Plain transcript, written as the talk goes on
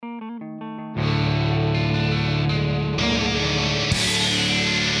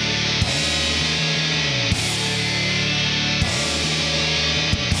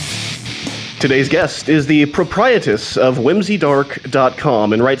Today's guest is the proprietress of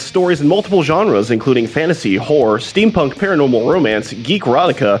whimsydark.com and writes stories in multiple genres, including fantasy, horror, steampunk, paranormal romance, geek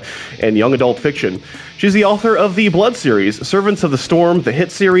erotica, and young adult fiction. She's the author of the Blood series, Servants of the Storm, the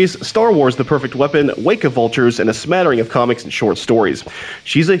hit series, Star Wars: The Perfect Weapon, Wake of Vultures, and a smattering of comics and short stories.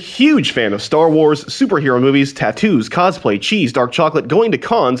 She's a huge fan of Star Wars, superhero movies, tattoos, cosplay, cheese, dark chocolate, going to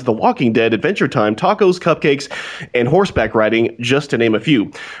cons, The Walking Dead, Adventure Time, tacos, cupcakes, and horseback riding, just to name a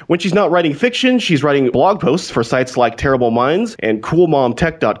few. When she's not writing fiction, she's writing blog posts for sites like Terrible Minds and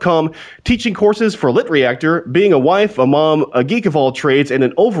CoolMomTech.com, teaching courses for Lit Reactor, being a wife, a mom, a geek of all trades, and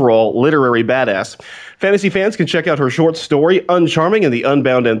an overall literary badass. Fantasy fans can check out her short story, Uncharming, in the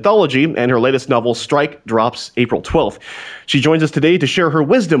Unbound anthology, and her latest novel, Strike, drops April 12th. She joins us today to share her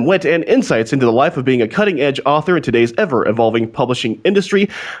wisdom, wit, and insights into the life of being a cutting-edge author in today's ever-evolving publishing industry.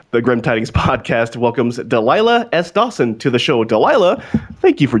 The Grim Tidings podcast welcomes Delilah S. Dawson to the show. Delilah,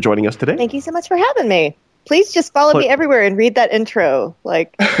 thank you for joining us today. Thank you so much for having me. Please just follow me everywhere and read that intro,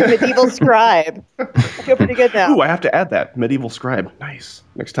 like Medieval Scribe. I feel pretty good now. Ooh, I have to add that. Medieval Scribe. Nice.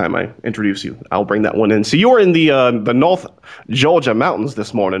 Next time I introduce you, I'll bring that one in. So you were in the North Georgia mountains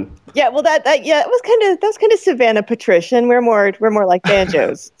this morning. Yeah, well, that was kind of Savannah Patrician. We're more like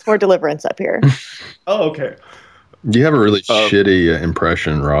banjos. It's more Deliverance up here. Oh, okay. You have a really shitty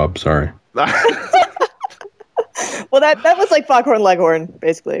impression, Rob. Sorry. Well, that was like Foghorn Leghorn,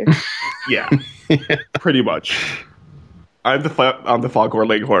 basically. Yeah, pretty much. I'm the Foghorn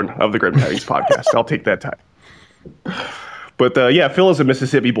Leghorn of the Grim Tidings podcast. I'll take that time. But yeah, Phil is a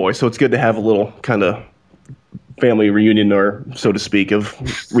Mississippi boy, so it's good to have a little kind of family reunion, or so to speak, of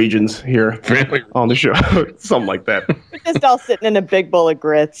regions here on the show. Something like that. We're just all sitting in a big bowl of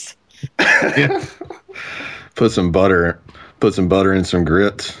grits. Yeah. Put some butter in some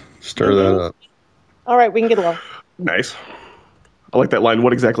grits. Stir that up. All right, we can get along. Nice. I like that line.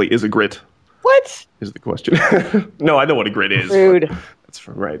 What exactly is a grit? What? Is the question. No, I know what a grit is. Rude. That's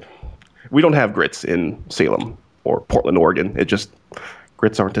right. We don't have grits in Salem or Portland, Oregon.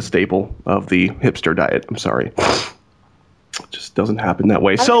 Grits aren't a staple of the hipster diet. I'm sorry. It just doesn't happen that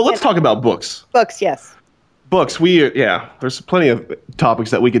way. So let's talk about books. Books, yes. Books. There's plenty of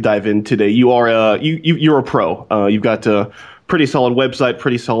topics that we could dive in today. You're a pro. You've got a pretty solid website,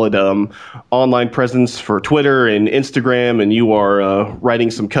 pretty solid online presence for Twitter and Instagram, and you are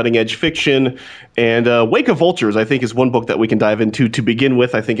writing some cutting edge fiction. And Wake of Vultures, I think, is one book that we can dive into to begin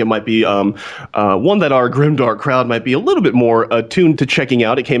with. I think it might be one that our grimdark crowd might be a little bit more attuned to checking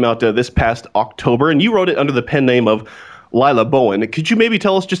out. It came out this past October, and you wrote it under the pen name of Lila Bowen. Could you maybe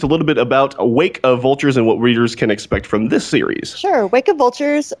tell us just a little bit about Wake of Vultures and what readers can expect from this series? Sure. Wake of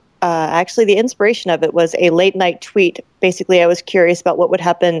Vultures, actually the inspiration of it was a late night tweet. Basically, I was curious about what would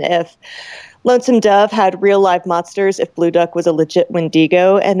happen if Lonesome Dove had real live monsters, if Blue Duck was a legit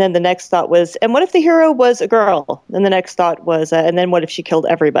Wendigo. And then the next thought was, and what if the hero was a girl? Then the next thought was, and then what if she killed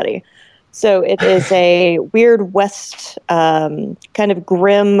everybody? So it is a weird West, kind of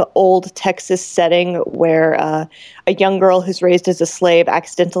grim old Texas setting where a young girl who's raised as a slave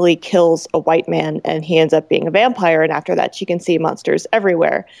accidentally kills a white man, and he ends up being a vampire. And after that, she can see monsters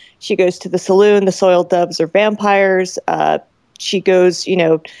everywhere. She goes to the saloon. The soiled doves are vampires. She goes,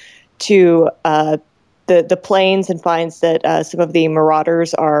 to the plains and finds that some of the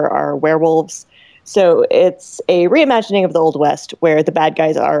marauders are werewolves. So it's a reimagining of the Old West where the bad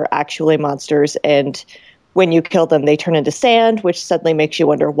guys are actually monsters, and when you kill them, they turn into sand, which suddenly makes you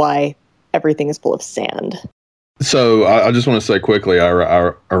wonder why everything is full of sand. So I just want to say quickly,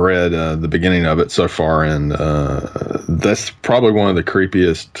 I read the beginning of it so far, and that's probably one of the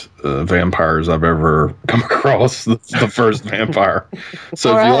creepiest vampires I've ever come across, the first vampire.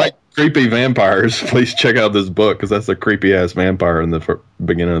 So if you like creepy vampires, please check out this book, because that's a creepy-ass vampire in the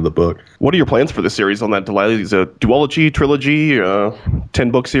beginning of the book. What are your plans for the series on that, Delilah? Is it a duology, trilogy,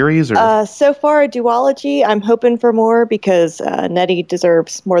 10-book series? Or? So far, a duology. I'm hoping for more, because Nettie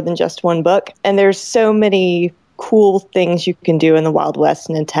deserves more than just one book. And there's so many cool things you can do in the Wild West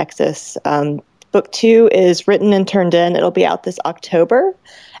and in Texas. Book 2 is written and turned in. It'll be out this October.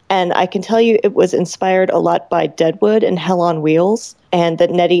 And I can tell you it was inspired a lot by Deadwood and Hell on Wheels, and that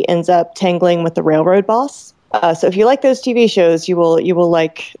Nettie ends up tangling with the railroad boss. So if you like those TV shows, you will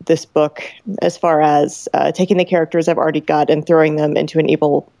like this book, as far as taking the characters I've already got and throwing them into an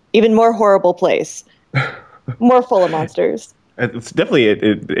even more horrible place, more full of monsters. It's definitely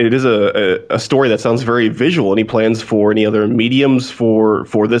it is a story that sounds very visual. Any plans for any other mediums for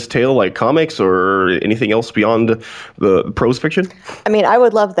this tale, like comics or anything else beyond the prose fiction? I mean, I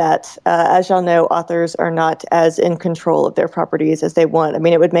would love that. As y'all know, authors are not as in control of their properties as they want. I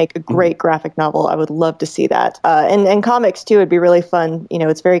mean, it would make a great graphic novel. I would love to see that. And comics, too, would be really fun. You know,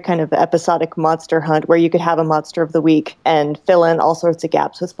 it's very kind of episodic monster hunt where you could have a monster of the week and fill in all sorts of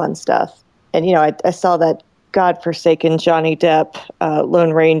gaps with fun stuff. And, you know, I saw that godforsaken Johnny Depp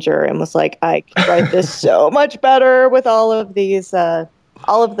Lone Ranger and was like, I can write this so much better with all of these,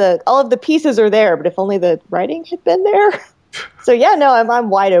 all of the pieces are there, but if only the writing had been there. So yeah, no, I'm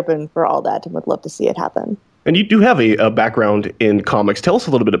wide open for all that and would love to see it happen. And you do have a background in comics. Tell us a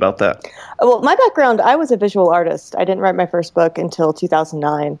little bit about that. Well, my background, I was a visual artist. I didn't write my first book until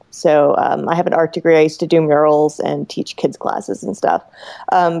 2009. So I have an art degree. I used to do murals and teach kids classes and stuff.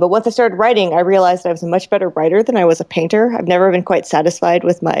 But once I started writing, I realized I was a much better writer than I was a painter. I've never been quite satisfied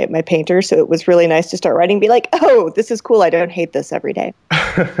with my painter. So it was really nice to start writing and be like, oh, this is cool. I don't hate this every day.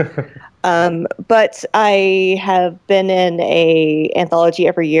 But I have been in a anthology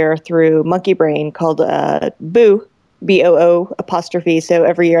every year through Monkey Brain called Boo, BOO apostrophe. So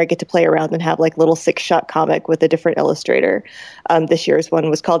every year I get to play around and have like little 6-shot comic with a different illustrator. This year's one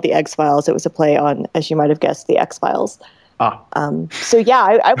was called The X-Files. It was a play on, as you might have guessed, The X-Files. So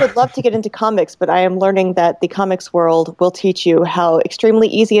yeah, I would love to get into comics, but I am learning that the comics world will teach you how extremely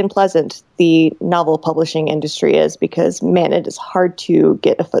easy and pleasant the novel publishing industry is because, man, it is hard to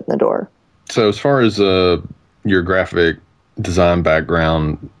get a foot in the door. So as far as your graphic design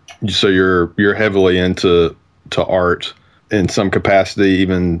background, so you're heavily into art in some capacity,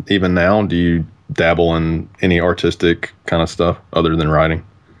 even now. Do you dabble in any artistic kind of stuff other than writing?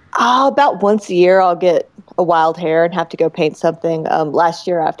 About once a year, I'll get a wild hair and have to go paint something. Last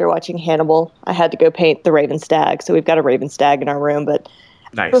year, after watching Hannibal, I had to go paint the Raven Stag. So we've got a Raven Stag in our room. But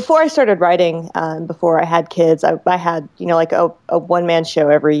nice. Before I started writing, before I had kids, I had, you know, like a one-man show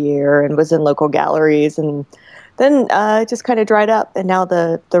every year and was in local galleries. And then it just kind of dried up. And now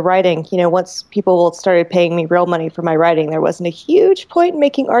the writing, you know, once people started paying me real money for my writing, there wasn't a huge point in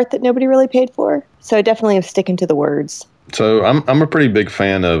making art that nobody really paid for. So I definitely am sticking to the words. So I'm a pretty big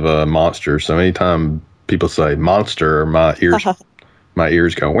fan of monsters. So anytime people say monster, my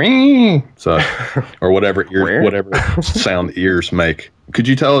ears go wing. So, or whatever sound ears make. Could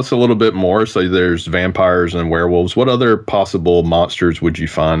you tell us a little bit more? So there's vampires and werewolves. What other possible monsters would you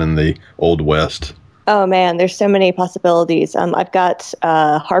find in the Old West? Oh man, there's so many possibilities. I've got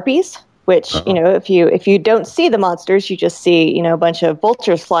harpies, which, you know, if you don't see the monsters, you just see, you know, a bunch of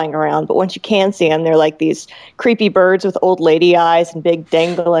vultures flying around. But once you can see them, they're like these creepy birds with old lady eyes and big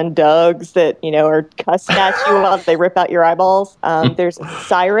dangling dugs that, you know, are cussing at you while they rip out your eyeballs. There's a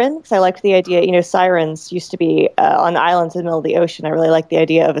siren, because I liked the idea, you know, sirens used to be on islands in the middle of the ocean. I really like the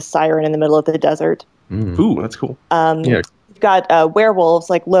idea of a siren in the middle of the desert. Ooh, that's cool. Yeah. Got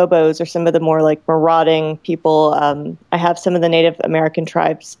werewolves like lobos or some of the more like marauding people. I have some of the Native American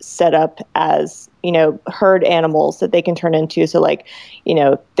tribes set up as, you know, herd animals that they can turn into. So like, you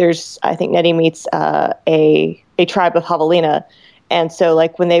know, I think Nettie meets a tribe of javelina. And so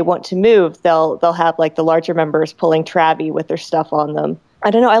like when they want to move, they'll have like the larger members pulling Travie with their stuff on them.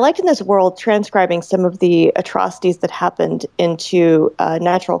 I don't know. I liked in this world transcribing some of the atrocities that happened into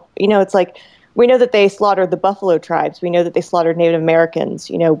natural, you know, it's like, we know that they slaughtered the buffalo tribes. We know that they slaughtered Native Americans.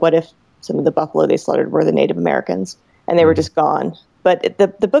 You know, what if some of the buffalo they slaughtered were the Native Americans and they were just gone? But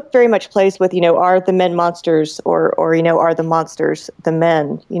the book very much plays with, you know, are the men monsters or you know, are the monsters the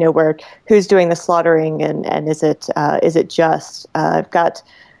men? You know, who's doing the slaughtering and is it just? I've got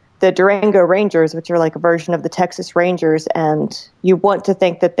the Durango Rangers, which are like a version of the Texas Rangers, and you want to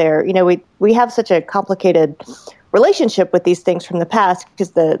think that they're, you know, we have such a complicated relationship with these things from the past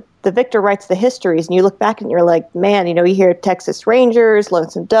because the victor writes the histories and you look back and you're like, man, you know, you hear Texas Rangers,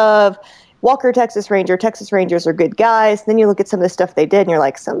 Lonesome Dove, Walker Texas Rangers are good guys. Then you look at some of the stuff they did and you're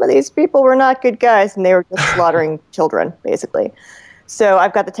like, some of these people were not good guys and they were just slaughtering children, basically. So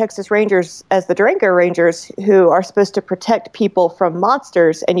I've got the Texas Rangers as the Durango Rangers who are supposed to protect people from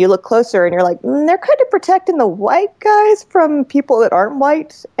monsters. And you look closer and you're like, they're kind of protecting the white guys from people that aren't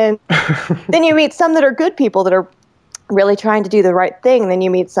white. And then you meet some that are good people that are really trying to do the right thing. Then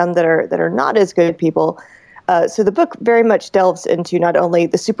you meet some that are not as good people. So the book very much delves into not only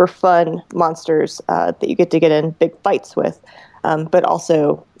the super fun monsters that you get to get in big fights with, but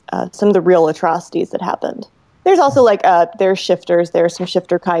also some of the real atrocities that happened. There's also like there's shifters. There are some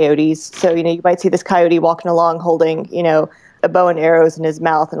shifter coyotes. So, you know, you might see this coyote walking along holding, you know, a bow and arrows in his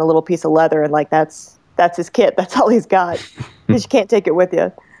mouth and a little piece of leather, and like that's his kit. That's all he's got because you can't take it with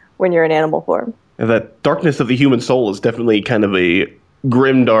you when you're in animal form. That darkness of the human soul is definitely kind of a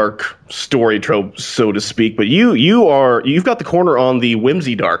grimdark story trope, so to speak. But you've got the corner on the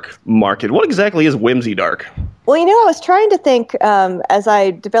whimsy dark market. What exactly is whimsy dark? Well, I was trying to think as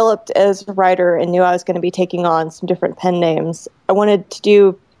I developed as a writer and knew I was going to be taking on some different pen names. I wanted to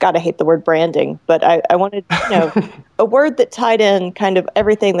do, God, I hate the word branding, but I wanted, a word that tied in kind of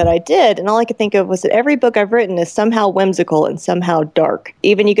everything that I did. And all I could think of was that every book I've written is somehow whimsical and somehow dark.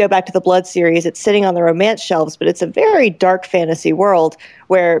 Even you go back to the Blood series, it's sitting on the romance shelves, but it's a very dark fantasy world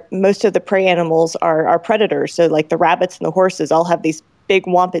where most of the prey animals are predators. So like the rabbits and the horses all have these big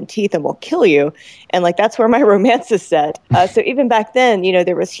wampum teeth and will kill you. And like, that's where my romance is set. So even back then,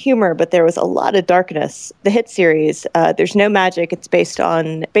 there was humor, but there was a lot of darkness. The hit series, there's no magic. It's based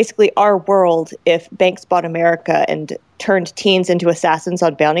on basically our world if banks bought America and turned teens into assassins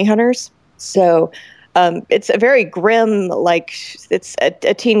on bounty hunters. So it's a very grim, like it's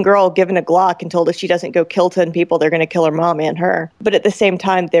a teen girl given a Glock and told if she doesn't go kill 10 people, they're going to kill her mom and her. But at the same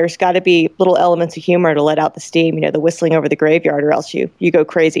time, there's got to be little elements of humor to let out the steam, the whistling over the graveyard, or else you go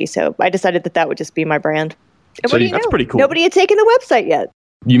crazy. So I decided that would just be my brand. And so that's pretty cool. Nobody had taken the website yet.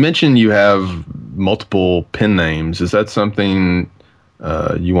 You mentioned you have multiple pen names. Is that something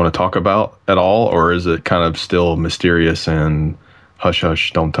you want to talk about at all, or is it kind of still mysterious and hush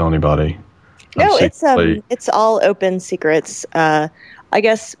hush, don't tell anybody? No, it's all open secrets. I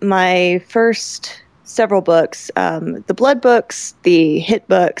guess my first several books, the Blood books, the Hit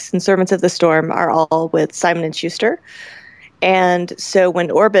books, and Servants of the Storm are all with Simon & Schuster. And so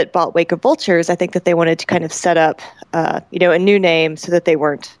when Orbit bought Wake of Vultures, I think that they wanted to kind of set up, a new name so that they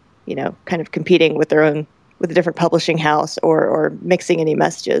weren't, kind of competing with with a different publishing house or mixing any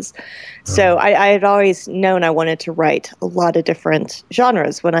messages. So I had always known I wanted to write a lot of different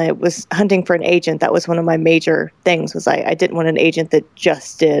genres. When I was hunting for an agent, that was one of my major things, was I didn't want an agent that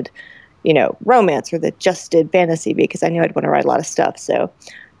just did, romance or that just did fantasy, because I knew I'd want to write a lot of stuff. So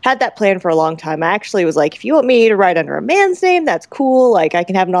had that plan for a long time. I actually was like, if you want me to write under a man's name, that's cool. Like I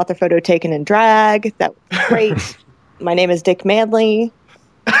can have an author photo taken in drag. That would be great. My name is Dick Manley.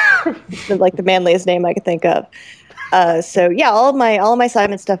 Like the manliest name I could think of. So yeah, all of my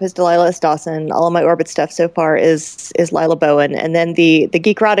Simon stuff is Delilah S. Dawson. All of my Orbit stuff so far is Lila Bowen. And then the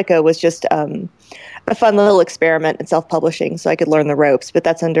Geekerotica was just a fun little experiment in self-publishing, so I could learn the ropes. But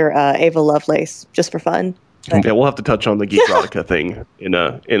that's under Ava Lovelace, just for fun. Yeah, we'll have to touch on the Geekerotica thing in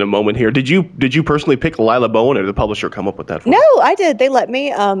a moment here. Did you personally pick Lila Bowen, or did the publisher come up with that for you? No, I did. They let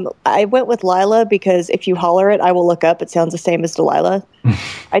me. I went with Lila because if you holler it, I will look up. It sounds the same as Delilah.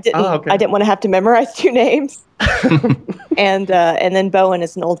 I didn't. Okay. I didn't want to have to memorize two names. And then Bowen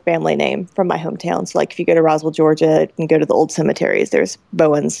is an old family name from my hometown. So like if you go to Roswell, Georgia, and go to the old cemeteries, there's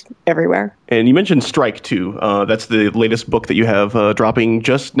Bowens everywhere. And you mentioned Strike too. That's the latest book that you have dropping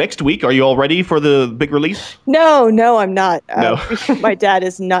just next week. Are you all ready for the big release? No, I'm not. No. My dad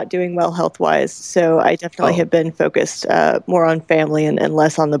is not doing well health-wise, so I definitely have been focused more on family and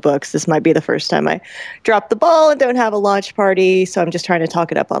less on the books. This might be the first time I drop the ball and don't have a launch party, so I'm just trying to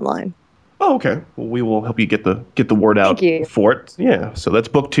talk it up online. Oh, okay. Well, we will help you get the word out Thank you. for it. Yeah. So that's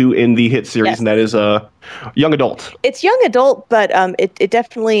book 2 in the Hit series, Yes. and that is young adult. It's young adult, but it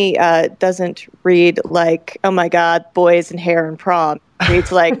definitely doesn't read like, oh my God, boys and hair and prom. It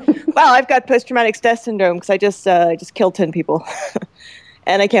reads like, wow, I've got post-traumatic stress syndrome because I just killed 10 people.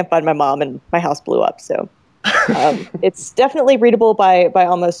 And I can't find my mom and my house blew up. So it's definitely readable by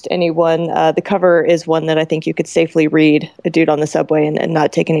almost anyone. The cover is one that I think you could safely read a dude on the subway and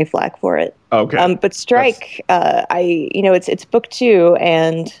not take any flack for it. Okay. But Strike, it's book 2,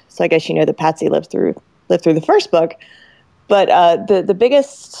 and so I guess that Patsy lived through the first book. But the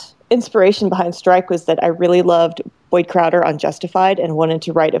biggest inspiration behind Strike was that I really loved Boyd Crowder on Justified and wanted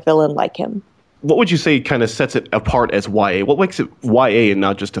to write a villain like him. What would you say kind of sets it apart as YA? What makes it YA and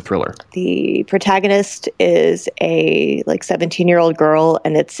not just a thriller? The protagonist is a 17-year-old girl,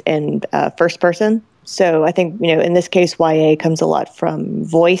 and it's in first person. So I think, in this case, YA comes a lot from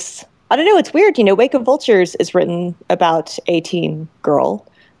voice. I don't know. It's weird. Wake of Vultures is written about a teen girl,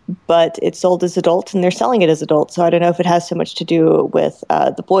 but it's sold as adult, and they're selling it as adult. So I don't know if it has so much to do with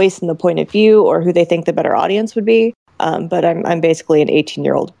the voice and the point of view, or who they think the better audience would be. But I'm basically an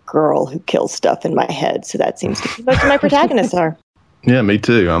 18-year-old girl who kills stuff in my head. So that seems to be most of my protagonists are. Yeah, me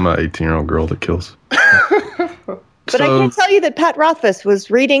too. I'm an 18-year-old girl that kills. But I can tell you that Pat Rothfuss was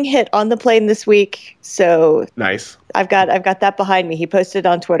reading Hit on the plane this week. So nice. I've got that behind me. He posted it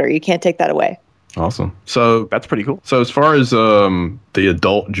on Twitter. You can't take that away. Awesome. So that's pretty cool. So as far as the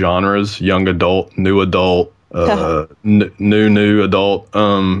adult genres, young adult, new adult, new adult.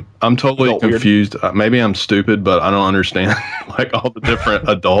 I'm totally Adult confused. Maybe I'm stupid, but I don't understand like all the different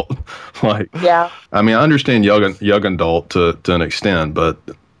adult. Like, Yeah. I mean, I understand young adult to an extent, but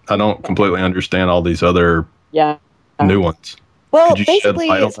I don't completely understand all these other new ones. Well, Could you shed basically,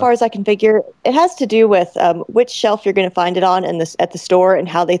 light on as far as I can figure, it has to do with which shelf you're going to find it on at the store and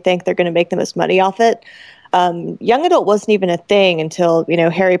how they think they're going to make the most money off it. Young adult wasn't even a thing until,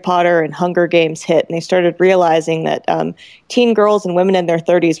 Harry Potter and Hunger Games hit, and they started realizing that teen girls and women in their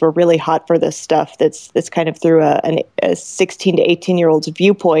 30s were really hot for this stuff that's kind of through a 16 to 18-year-old's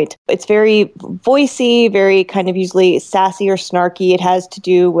viewpoint. It's very voicey, very kind of usually sassy or snarky. It has to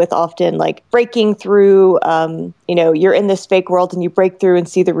do with often like breaking through, you're in this fake world and you break through and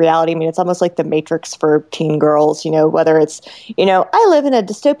see the reality. I mean, it's almost like the Matrix for teen girls, whether it's, I live in a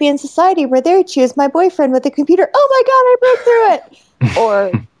dystopian society where they choose my boyfriend with a computer. Oh my God, I broke through it.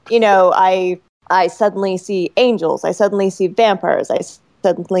 Or, I suddenly see angels. I suddenly see vampires. I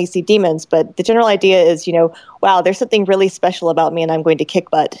suddenly see demons. But the general idea is, wow, there's something really special about me and I'm going to kick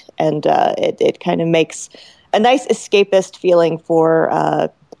butt. And it kind of makes a nice escapist feeling for,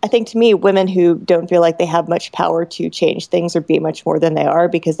 I think to me, women who don't feel like they have much power to change things or be much more than they are,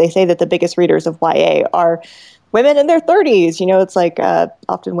 because they say that the biggest readers of YA are women in their 30s. It's like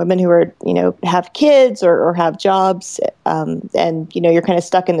often women who are, have kids or have jobs. And, you're kind of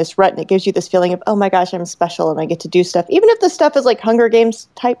stuck in this rut, and it gives you this feeling of, oh my gosh, I'm special and I get to do stuff. Even if the stuff is like Hunger Games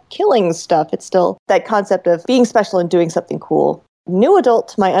type killing stuff, it's still that concept of being special and doing something cool. New adult,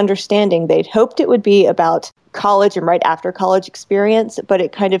 to my understanding, they'd hoped it would be about college and right after college experience, but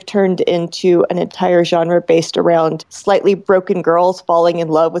it kind of turned into an entire genre based around slightly broken girls falling in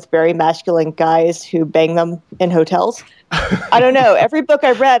love with very masculine guys who bang them in hotels. I don't know. Every book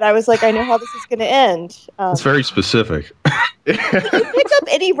I read, I was like, I know how this is going to end. It's very specific. You pick up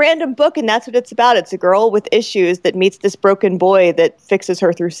any random book and that's what it's about. It's a girl with issues that meets this broken boy that fixes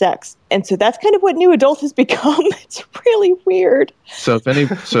her through sex. And so that's kind of what new adult has become. It's really weird. So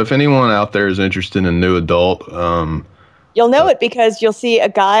if anyone out there is interested in new adult, you'll know it because you'll see a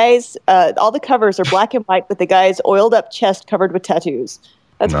guy's, all the covers are black and white with the guy's oiled up chest covered with tattoos.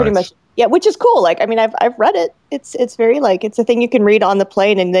 That's pretty much, which is cool. Like, I mean, I've read it. It's very it's a thing you can read on the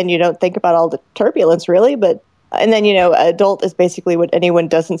plane and then you don't think about all the turbulence really. But, and then, adult is basically what anyone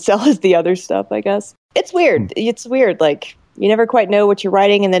doesn't sell as the other stuff, I guess. It's weird. It's weird. Like, you never quite know what you're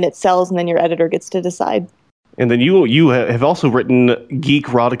writing and then it sells and then your editor gets to decide. And then you have also written Geek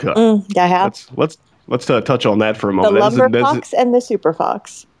Erotica. I have. Let's touch on that for a moment. The Lumber Fox and the Super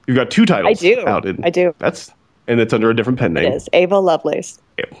Fox. You've got two titles. I do. I do. And it's under a different pen name. It is Ava Lovelace.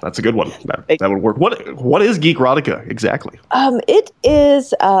 Yeah, that's a good one. That would work. What is Geek Erotica exactly? It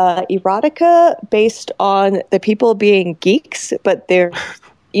is erotica based on the people being geeks, but they're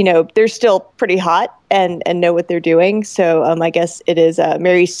still pretty hot and know what they're doing. So I guess it is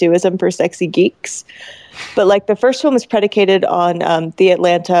Mary Sueism for sexy geeks. But like the first one was predicated on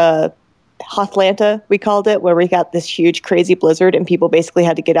the Hothlanta, we called it, where we got this huge crazy blizzard and people basically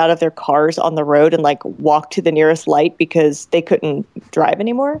had to get out of their cars on the road and like walk to the nearest light because they couldn't drive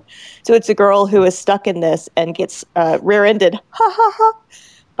anymore. So it's a girl who is stuck in this and gets rear-ended,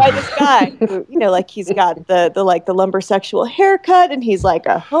 by this guy who, he's got the lumber sexual haircut and he's like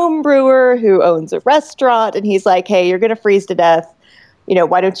a home brewer who owns a restaurant and he's like, hey, you're going to freeze to death.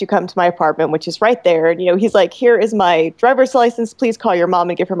 Why don't you come to my apartment, which is right there? And, he's like, here is my driver's license. Please call your mom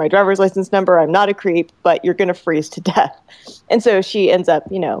and give her my driver's license number. I'm not a creep, but you're going to freeze to death. And so she ends up,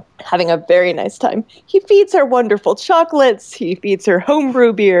 having a very nice time. He feeds her wonderful chocolates. He feeds her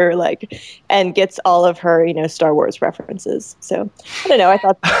homebrew beer, and gets all of her, Star Wars references. So I don't know. I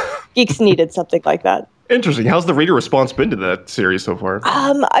thought geeks needed something like that. Interesting. How's the reader response been to that series so far?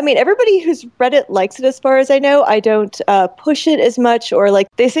 I mean, everybody who's read it likes it as far as I know. I don't push it as much, or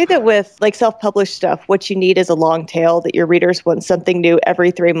they say that with self-published stuff, what you need is a long tail, that your readers want something new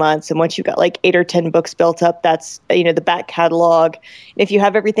every 3 months. And once you've got 8 or 10 books built up, that's, the back catalog. And if you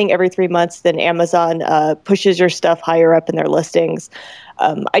have everything every 3 months, then Amazon pushes your stuff higher up in their listings.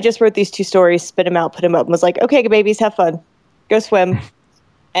 I just wrote these 2 stories, spit them out, put them up, and was like, okay, babies, have fun. Go swim.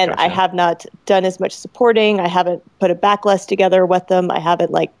 And gotcha. I have not done as much supporting. I haven't put a backlist together with them. I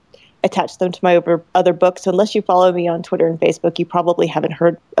haven't attached them to my other books. So unless you follow me on Twitter and Facebook, you probably haven't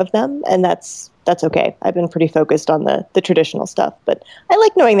heard of them. And that's okay. I've been pretty focused on the traditional stuff. But I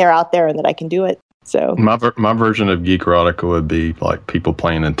like knowing they're out there and that I can do it. So my version of Geek Erotica would be people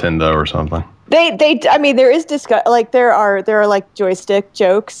playing Nintendo or something. I mean, there is there are joystick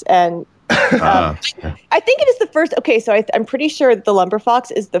jokes and I think it is the first. Okay, so I'm pretty sure that the Lumber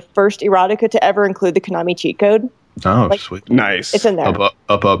Fox is the first erotica to ever include the Konami cheat code. Oh, Like, sweet. Nice. It's in there.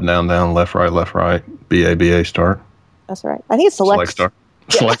 Up, down, left, right. BA, start. That's right. I think it's select. Start.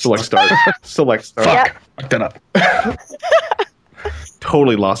 Yeah. Select start. Select start. Fuck. Fuck that up.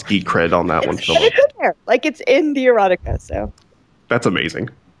 Totally lost geek cred on that one, But Philip. it's in there. Like, it's in the erotica, so. That's amazing.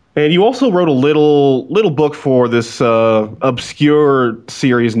 And you also wrote a little book for this obscure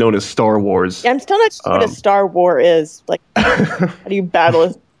series known as Star Wars. Yeah, I'm still not sure what a Star War is. Like, how do you battle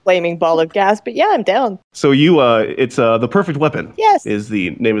a flaming ball of gas? But yeah, I'm down. So it's The Perfect Weapon. Yes. Is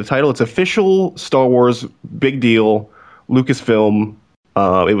the name of the title. It's official Star Wars big deal Lucasfilm.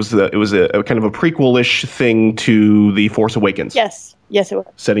 It was a kind of a prequel-ish thing to The Force Awakens. Yes, it was.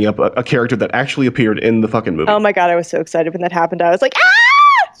 Setting up a character that actually appeared in the fucking movie. Oh my god, I was so excited when that happened. I was like,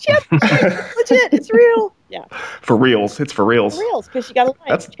 shit, legit, it's real. Yeah. For reals. It's for reals. For reals, because you got to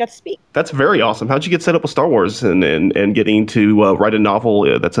lie, you got to speak. That's very awesome. How'd you get set up with Star Wars and getting to write a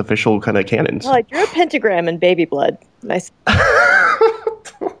novel that's official kind of canon? Well, I drew a pentagram in baby blood. Nice.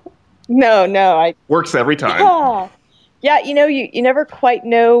 No, Works every time. Yeah, you never quite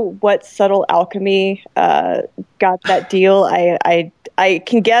know what subtle alchemy got that deal. I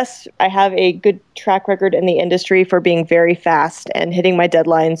can guess I have a good track record in the industry for being very fast and hitting my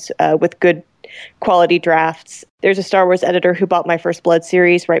deadlines with good quality drafts. There's a Star Wars editor who bought my First Blood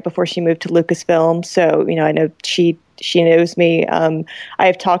series right before she moved to Lucasfilm, so I know she knows me. I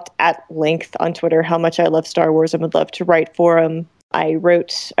have talked at length on Twitter how much I love Star Wars and would love to write for them. I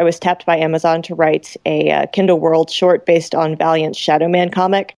was tapped by Amazon to write a Kindle World short based on Valiant's Shadow Man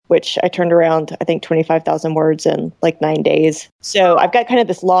comic, which I turned around, I think, 25,000 words in like 9 days. So I've got kind of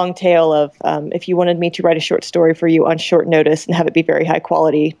this long tail of if you wanted me to write a short story for you on short notice and have it be very high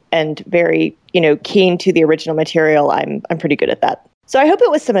quality and very, keen to the original material, I'm pretty good at that. So I hope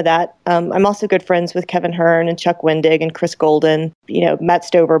it was some of that. I'm also good friends with Kevin Hearn and Chuck Wendig and Chris Golden. Matt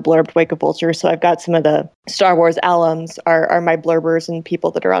Stover blurbed Wake of Vulture. So I've got some of the Star Wars alums are my blurbers and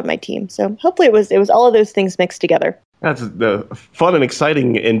people that are on my team. So hopefully it was all of those things mixed together. That's a fun and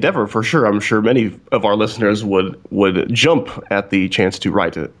exciting endeavor for sure. I'm sure many of our listeners would jump at the chance to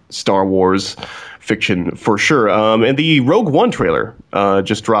write a Star Wars fiction for sure. And the Rogue One trailer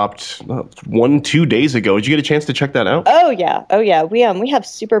just dropped 1-2 days ago. Did you get a chance to check that out? Oh yeah. We have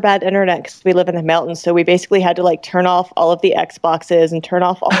super bad internet because we live in the mountains, so we basically had to like turn off all of the Xboxes and turn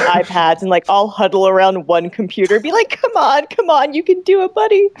off all iPads and like all huddle around one computer, be like, come on, you can do it,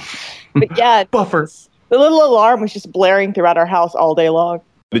 buddy. But yeah, buffer. The little alarm was just blaring throughout our house all day long.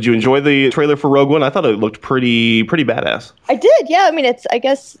 Did you enjoy the trailer for Rogue One? I thought it looked pretty badass. I did, yeah. I mean, I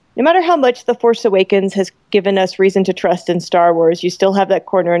guess, no matter how much The Force Awakens has given us reason to trust in Star Wars, you still have that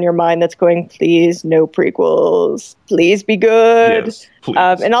corner in your mind that's going, please, no prequels. Please be good. Yes, please.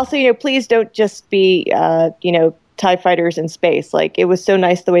 And also, please don't just be, TIE fighters in space. Like, it was so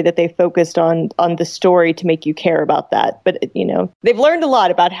nice the way that they focused on the story to make you care about that. But, they've learned a lot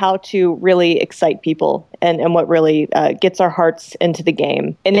about how to really excite people and what really gets our hearts into the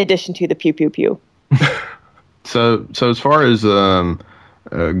game, in addition to the pew, pew, pew. So as far as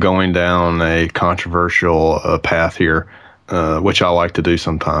going down a controversial path here, which I like to do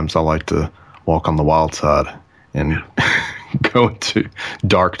sometimes, I like to walk on the wild side and go into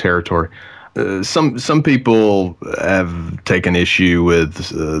dark territory. Some people have taken issue with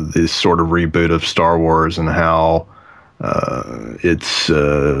this sort of reboot of Star Wars and how it's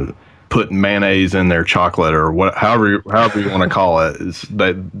put mayonnaise in their chocolate or however you want to call it.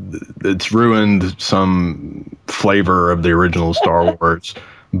 It's ruined some flavor of the original Star Wars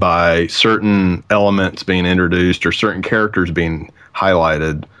by certain elements being introduced or certain characters being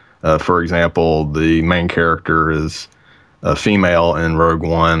highlighted. For example, the main character is a female in Rogue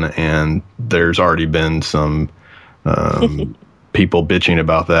One, and there's already been some people bitching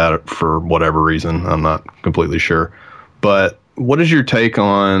about that for whatever reason. I'm not completely sure. But what is your take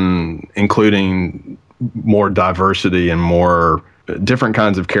on including more diversity and more different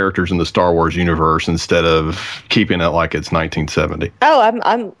kinds of characters in the Star Wars universe instead of keeping it like it's 1970? Oh,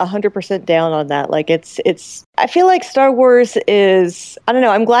 I'm 100% down on that. Like it's I feel like Star Wars is, I don't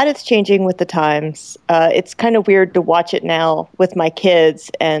know, I'm glad it's changing with the times. It's kind of weird to watch it now with my kids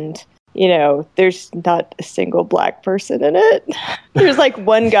and there's not a single black person in it. There's like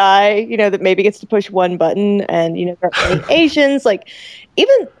one guy, that maybe gets to push one button, and there aren't any Asians. Like,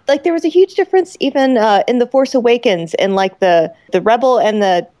 even like there was a huge difference even in The Force Awakens and like the rebel and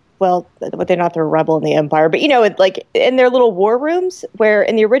they're not the rebel and the Empire, but like in their little war rooms, where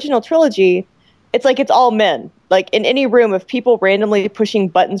in the original trilogy, it's like it's all men. Like in any room of people randomly pushing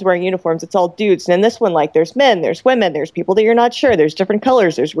buttons wearing uniforms, it's all dudes. And in this one, like there's men, there's women, there's people that you're not sure, there's different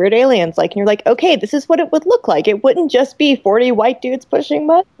colors, there's weird aliens. Like, and you're like, okay, this is what it would look like. It wouldn't just be 40 white dudes pushing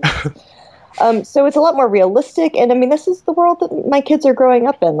buttons. So it's a lot more realistic. And I mean, this is the world that my kids are growing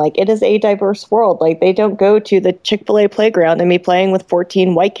up in. Like, it is a diverse world. Like, they don't go to the Chick-fil-A playground and be playing with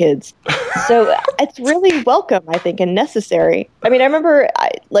 14 white kids. So it's really welcome, I think, and necessary. I mean, I remember,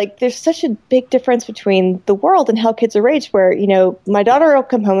 there's such a big difference between the world and how kids are raised where, my daughter will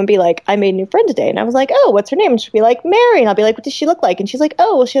come home and be like, I made a new friend today. And I was like, oh, what's her name? And she'll be like, Mary. And I'll be like, what does she look like? And she's like,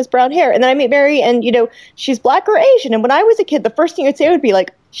 oh, well, she has brown hair. And then I meet Mary and, she's black or Asian. And when I was a kid, the first thing you'd say would be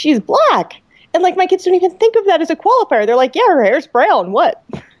like, she's black. And like, my kids don't even think of that as a qualifier. They're like, yeah, her hair's brown. What?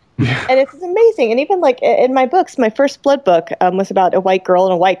 Yeah. And it's amazing. And even like in my books, my first Blood book was about a white girl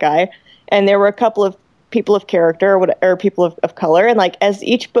and a white guy. And there were a couple of people of character or people of color. And like, as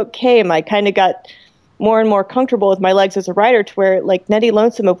each book came, I kind of got more and more comfortable with my legs as a writer to where like Nettie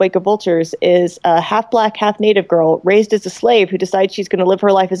Lonesome of Wake of Vultures is a half black, half native girl raised as a slave who decides she's going to live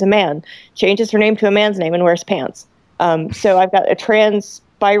her life as a man, changes her name to a man's name and wears pants. So I've got a trans,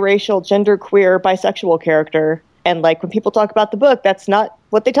 biracial, genderqueer, bisexual character. And like, when people talk about the book, that's not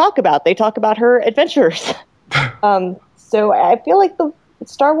what they talk about. They talk about her adventures. So I feel like the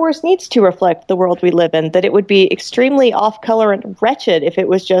Star Wars needs to reflect the world we live in, that it would be extremely off-color and wretched if it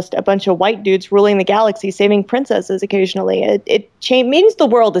was just a bunch of white dudes ruling the galaxy, saving princesses occasionally. It means the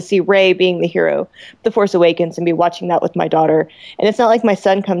world to see Rey being the hero, The Force Awakens, and be watching that with my daughter. And it's not like my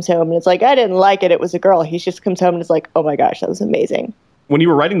son comes home and it's like, I didn't like it, it was a girl. He just comes home and is like, oh my gosh, that was amazing. When you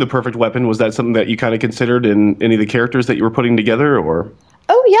were writing The Perfect Weapon, was that something that you kind of considered in any of the characters that you were putting together, or?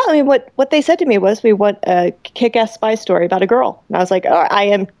 Oh, yeah. I mean, what they said to me was, we want a kick-ass spy story about a girl. And I was like, oh, I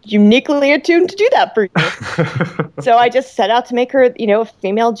am uniquely attuned to do that for you. So I just set out to make her, a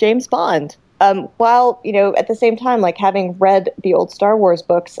female James Bond. While, at the same time, like, having read the old Star Wars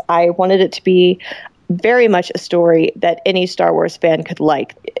books, I wanted it to be very much a story that any Star Wars fan could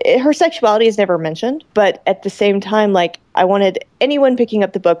like. Her sexuality is never mentioned, but at the same time, like, I wanted anyone picking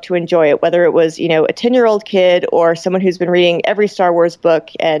up the book to enjoy it, whether it was, a 10-year-old kid or someone who's been reading every Star Wars book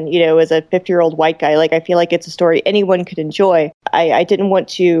and, is a 50-year-old white guy. Like, I feel like it's a story anyone could enjoy. I didn't want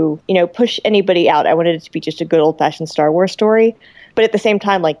to, push anybody out. I wanted it to be just a good old-fashioned Star Wars story. But at the same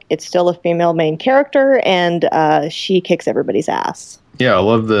time, like, it's still a female main character, and she kicks everybody's ass. Yeah, I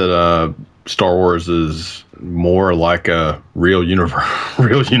love that Star Wars is more like a real universe,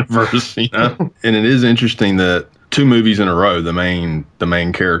 And it is interesting that 2 movies in a row, the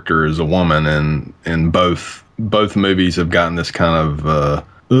main character is a woman, and both movies have gotten this kind of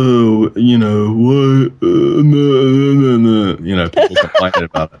people complaining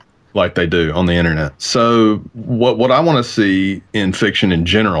about it like they do on the internet. So what I want to see in fiction in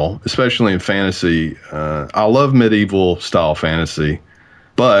general, especially in fantasy, I love medieval style fantasy,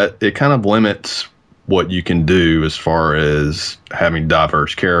 but it kind of limits what you can do as far as having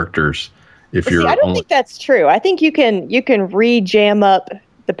diverse characters. I don't think that's true. I think you can re-jam up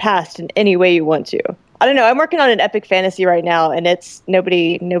the past in any way you want to. I don't know. I'm working on an epic fantasy right now, and it's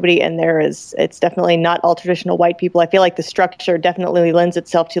nobody in there it's definitely not all traditional white people. I feel like the structure definitely lends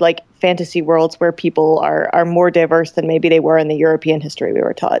itself to like fantasy worlds where people are more diverse than maybe they were in the European history we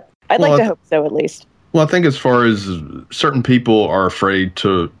were taught. I'd like to hope so, at least. Well, I think as far as certain people are afraid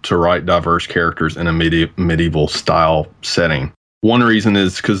to write diverse characters in a medieval style setting. One reason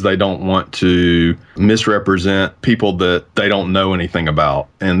is because they don't want to misrepresent people that they don't know anything about.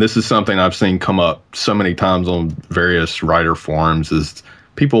 And this is something I've seen come up so many times on various writer forums, is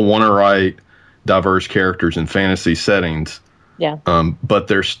people want to write diverse characters in fantasy settings. Yeah. But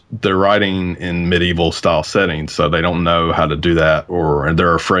they're writing in medieval style settings, so they don't know how to do that, or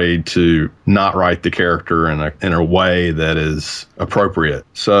they're afraid to not write the character in a way that is appropriate.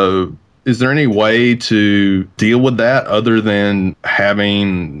 So is there any way to deal with that other than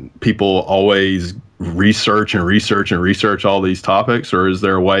having people always research all these topics? Or is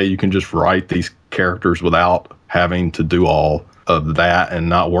there a way you can just write these characters without having to do all of that and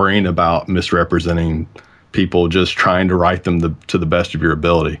not worrying about misrepresenting people, just trying to write them to the best of your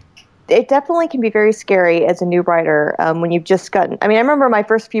ability? It definitely can be very scary as a new writer when you've just gotten... I mean, I remember my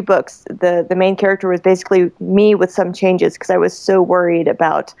first few books, the main character was basically me with some changes because I was so worried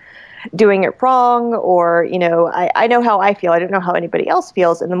about doing it wrong, or, I know how I feel. I don't know how anybody else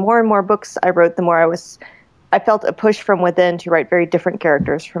feels. And the more and more books I wrote, the more I felt a push from within to write very different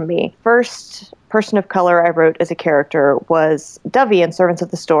characters from me. First person of color I wrote as a character was Dovey in Servants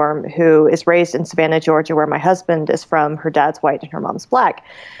of the Storm, who is raised in Savannah, Georgia, where my husband is from. Her dad's white and her mom's black.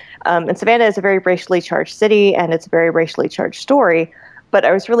 And Savannah is a very racially charged city, and it's a very racially charged story. But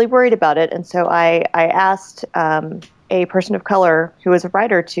I was really worried about it, and so I asked a person of color who was a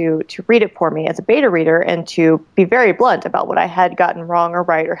writer to read it for me as a beta reader and to be very blunt about what I had gotten wrong or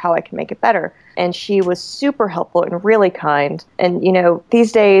right or how I can make it better. And she was super helpful and really kind. And,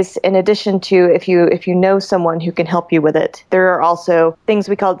 these days, in addition to if you know someone who can help you with it, there are also things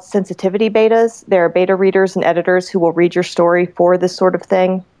we call sensitivity betas. There are beta readers and editors who will read your story for this sort of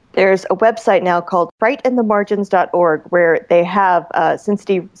thing. There's a website now called writeinthemargins.org where they have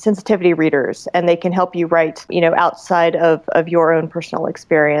sensitivity readers, and they can help you write, outside of your own personal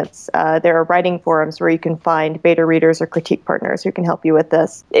experience. There are writing forums where you can find beta readers or critique partners who can help you with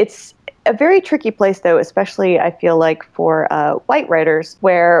this. It's a very tricky place, though, especially I feel like for white writers,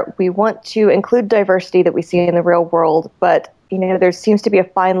 where we want to include diversity that we see in the real world, but there seems to be a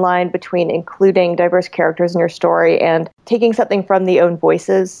fine line between including diverse characters in your story and taking something from the own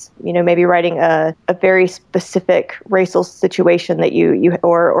voices, maybe writing a very specific racial situation that you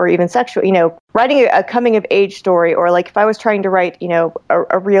or even sexual, writing a coming of age story, or like if I was trying to write,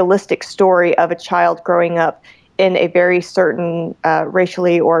 a realistic story of a child growing up in a very certain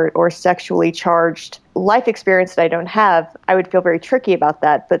racially or sexually charged life experience that I don't have, I would feel very tricky about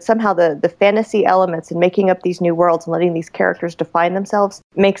that. But somehow the fantasy elements and making up these new worlds and letting these characters define themselves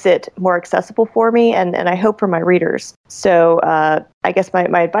makes it more accessible for me and I hope for my readers. So I guess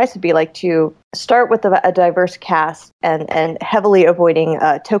my advice would be like to start with a diverse cast and heavily avoiding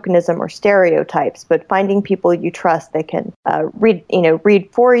tokenism or stereotypes, but finding people you trust that can read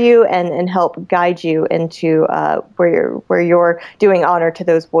for you and help guide you into where you're doing honor to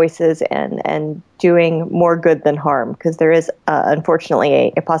those voices and doing more good than harm, because there is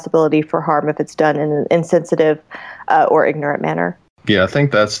unfortunately a possibility for harm if it's done in an insensitive or ignorant manner. Yeah, I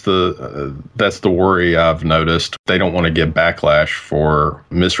think that's the worry I've noticed. They don't want to get backlash for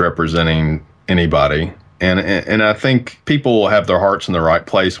misrepresenting anybody. And I think people have their hearts in the right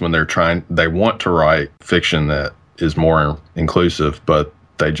place when they want to write fiction that is more inclusive, but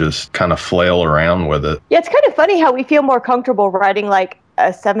they just kind of flail around with it. Yeah, it's kind of funny how we feel more comfortable writing like a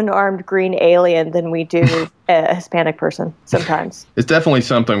 7-armed green alien than we do a Hispanic person sometimes. It's definitely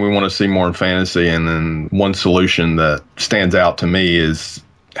something we want to see more in fantasy. And then one solution that stands out to me is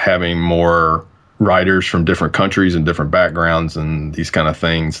having more writers from different countries and different backgrounds and these kind of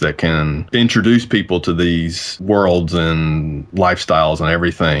things that can introduce people to these worlds and lifestyles and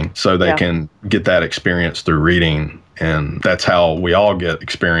everything so they can get that experience through reading. And that's how we all get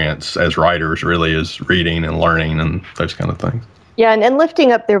experience as writers, really, is reading and learning and those kind of things. Yeah, and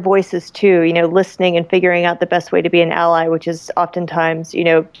lifting up their voices too, listening and figuring out the best way to be an ally, which is oftentimes,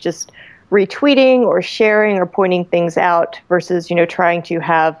 just retweeting or sharing or pointing things out versus, trying to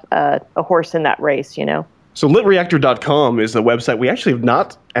have a horse in that race, So litreactor.com is a website we actually have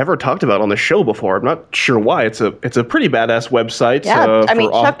not ever talked about on the show before. I'm not sure why. It's a pretty badass website. Yeah,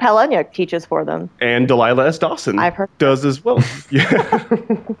 Chuck Palahniuk teaches for them. And Delilah S. Dawson I've heard does as well. Yeah.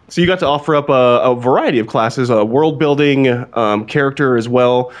 So you got to offer up a variety of classes, world building, character as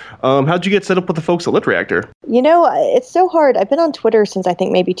well. How'd you get set up with the folks at Lit Reactor? It's so hard. I've been on Twitter since I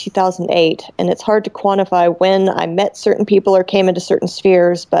think maybe 2008, and it's hard to quantify when I met certain people or came into certain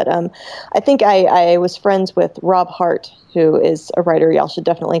spheres. But I think I was friends with Rob Hart, who is a writer y'all should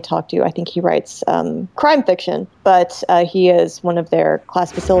definitely talk to. I think he writes crime fiction, but he is one of their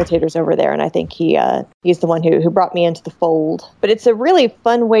class facilitators over there, and I think he's the one who brought me into the fold. But it's a really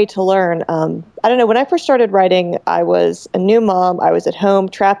fun way to learn. I don't know, when I first started writing, I was a new mom. I was at home,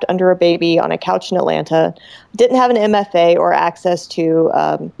 trapped under a baby on a couch in Atlanta. Didn't have an MFA or access to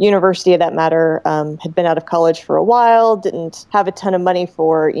university of that matter. Had been out of college for a while, didn't have a ton of money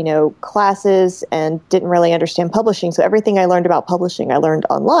for, classes, and didn't really understand publishing. So everything I learned about publishing, I learned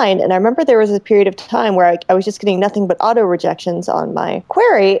online. And I remember there was a period of time where I was just getting nothing but auto rejections on my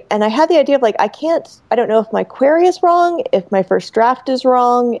query. And I had the idea of I don't know if my query is wrong, if my first draft is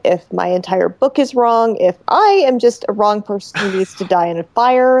wrong, if my entire book is wrong, if I am just a wrong person who needs to die in a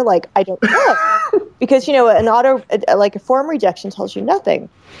fire. I don't know. Because, an auto, a form rejection tells you nothing.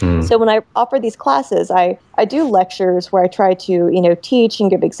 So when I offer these classes, I do lectures where I try to, teach and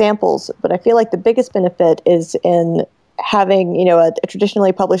give examples. But I feel like the biggest benefit is in having, a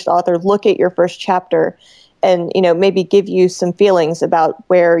traditionally published author look at your first chapter and, maybe give you some feelings about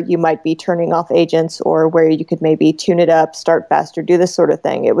where you might be turning off agents or where you could maybe tune it up, start faster, do this sort of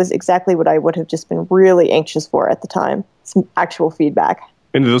thing. It was exactly what I would have just been really anxious for at the time. Some actual feedback.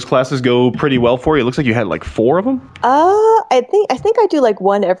 And do those classes go pretty well for you? It looks like you had 4 of them. I think I do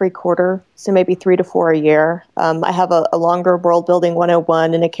one every quarter, so maybe 3 to 4 a year. I have a longer world building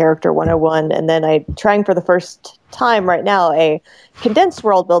 101 and a character 101, and then I'm trying for the first time right now a condensed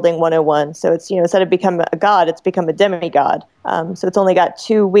world building 101. So it's instead of become a god, it's become a demigod. So it's only got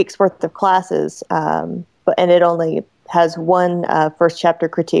 2 weeks worth of classes, and it only has one first chapter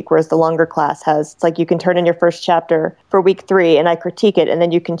critique, whereas the longer class has, it's like you can turn in your first chapter for week 3 and I critique it, and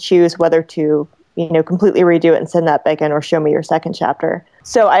then you can choose whether to, completely redo it and send that back in or show me your second chapter.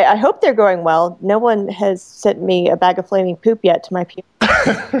 So I hope they're going well. No one has sent me a bag of flaming poop yet to my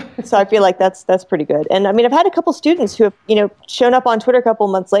so I feel like that's pretty good. And I mean, I've had a couple students who have, shown up on Twitter a couple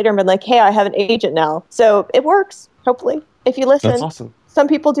months later and been like, hey, I have an agent now. So it works, hopefully, if you listen. That's awesome. Some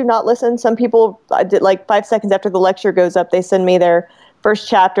people do not listen. Some people, like 5 seconds after the lecture goes up, they send me their first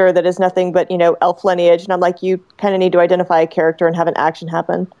chapter that is nothing but, elf lineage. And I'm like, you kind of need to identify a character and have an action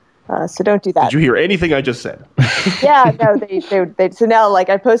happen. So don't do that. Did you hear anything I just said? Yeah, no, they. So now, like,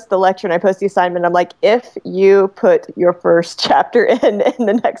 I post the lecture and I post the assignment. I'm like, if you put your first chapter in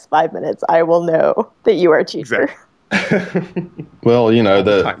the next 5 minutes, I will know that you are a cheater. Exactly. Well,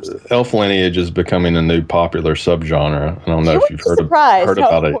 the elf lineage is becoming a new popular subgenre. I don't know if you've heard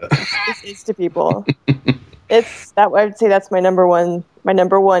about it. This is to people. It's that I would say that's my number one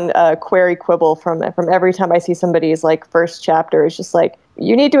query quibble from every time I see somebody's like first chapter is just like,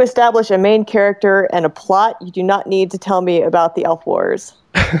 you need to establish a main character and a plot. You do not need to tell me about the elf wars.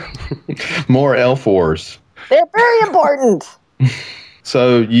 More elf wars. They're very important.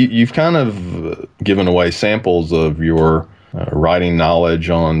 So you've kind of given away samples of your writing knowledge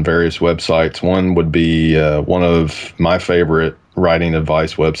on various websites. One would be one of my favorite writing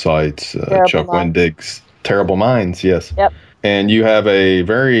advice websites, Chuck Wendig's Terrible Minds, yes. Yep. And you have a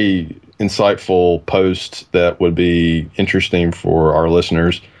very insightful post that would be interesting for our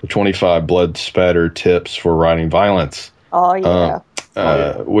listeners, 25 blood spatter tips for writing violence. Oh, yeah.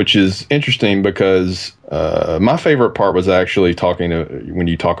 Which is interesting because my favorite part was actually when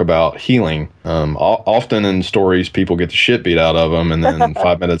you talk about healing. Often in stories, people get the shit beat out of them, and then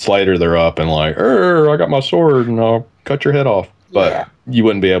 5 minutes later, they're up and like, I got my sword, and I'll cut your head off. But you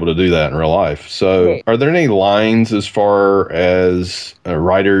wouldn't be able to do that in real life. So are there any lines as far as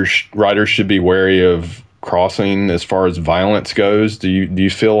writers should be wary of crossing as far as violence goes? Do you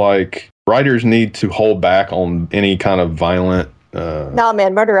feel like writers need to hold back on any kind of violent... Nah,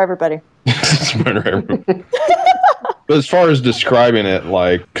 man, murder everybody. Murder everybody. But as far as describing it,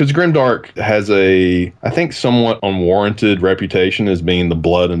 like, because Grimdark has I think, somewhat unwarranted reputation as being the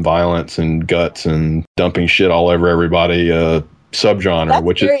blood and violence and guts and dumping shit all over everybody subgenre, That's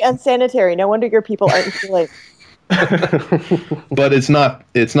which very is unsanitary. No wonder your people aren't feeling. But it's not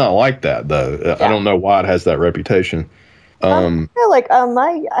like that though. Yeah. I don't know why it has that reputation. I feel like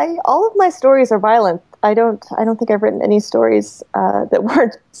all of my stories are violent. I don't think I've written any stories that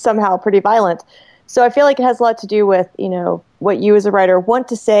weren't somehow pretty violent. So I feel like it has a lot to do with, what you as a writer want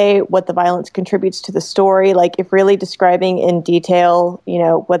to say, what the violence contributes to the story. Like if really describing in detail,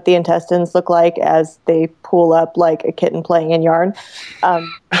 what the intestines look like as they pool up like a kitten playing in yarn.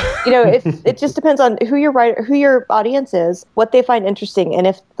 It just depends on who your audience is, what they find interesting, and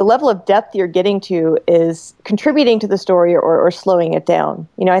if the level of depth you're getting to is contributing to the story or slowing it down.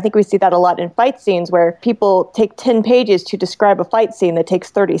 I think we see that a lot in fight scenes where people take 10 pages to describe a fight scene that takes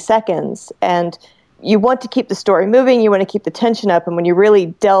 30 seconds, and you want to keep the story moving, you want to keep the tension up, and when you really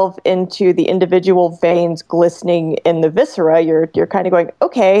delve into the individual veins glistening in the viscera, you're kind of going,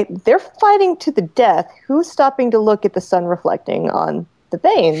 okay, they're fighting to the death. Who's stopping to look at the sun reflecting on the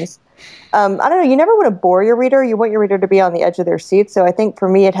veins? I don't know, you never want to bore your reader. You want your reader to be on the edge of their seat. So I think for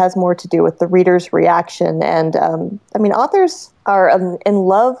me, it has more to do with the reader's reaction. And authors are in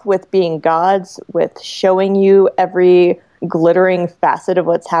love with being gods, with showing you every glittering facet of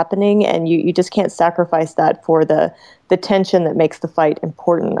what's happening, and you just can't sacrifice that for the tension that makes the fight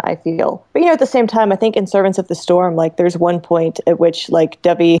important, I feel. But at the same time, I think in Servants of the Storm, like there's one point at which like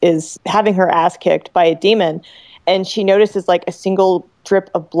Debbie is having her ass kicked by a demon, and she notices like a single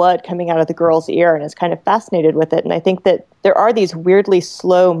drip of blood coming out of the girl's ear and is kind of fascinated with it. And I think that there are these weirdly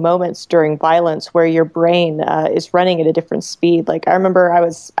slow moments during violence where your brain is running at a different speed. Like I remember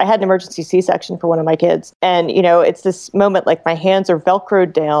I had an emergency C-section for one of my kids. And, it's this moment like my hands are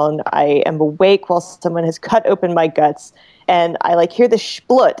Velcroed down. I am awake while someone has cut open my guts. And I like hear the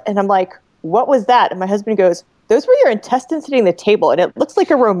splut and I'm like, what was that? And my husband goes, those were your intestines hitting the table, and it looks like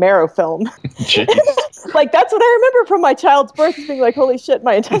a Romero film. Like, that's what I remember from my child's birth, is being like, holy shit,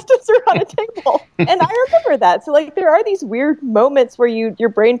 my intestines are on a table. And I remember that. So, like, there are these weird moments where your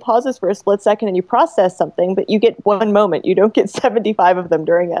brain pauses for a split second and you process something, but you get one moment. You don't get 75 of them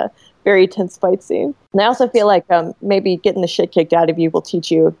during a very tense fight scene. And I also feel like maybe getting the shit kicked out of you will teach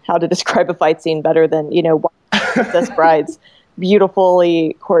you how to describe a fight scene better than, Princess Bride's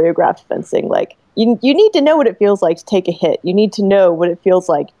beautifully choreographed fencing. Like, you need to know what it feels like to take a hit. You need to know what it feels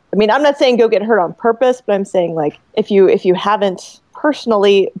like. I mean, I'm not saying go get hurt on purpose, but I'm saying like if you haven't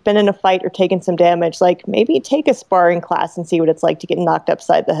personally been in a fight or taken some damage, like maybe take a sparring class and see what it's like to get knocked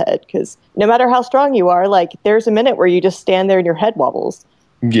upside the head. Because no matter how strong you are, like there's a minute where you just stand there and your head wobbles.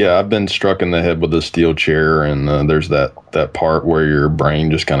 Yeah, I've been struck in the head with a steel chair, and there's that part where your brain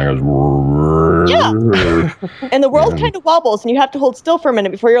just kind of goes. Yeah, and the world kind of wobbles, and you have to hold still for a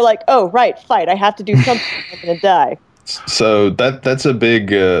minute before you're like, "Oh, right, fight! I have to do something. I'm gonna die." So that's a big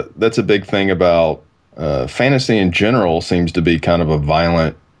thing about fantasy in general. Seems to be kind of a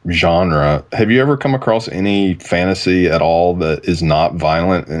violent genre. Have you ever come across any fantasy at all that is not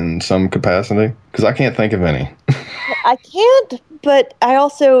violent in some capacity? Because I can't think of any. I can't, but I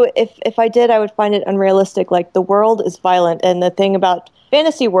also, if I did, I would find it unrealistic. Like, the world is violent, and the thing about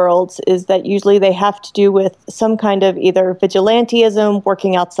fantasy worlds is that usually they have to do with some kind of either vigilantism,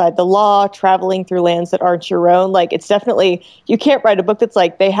 working outside the law, traveling through lands that aren't your own. Like, it's definitely, you can't write a book that's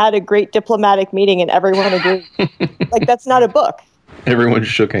like, they had a great diplomatic meeting and everyone agreed. Like, that's not a book. Everyone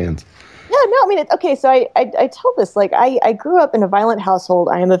shook hands. Yeah, no, I mean, okay, so I tell this, like, I grew up in a violent household.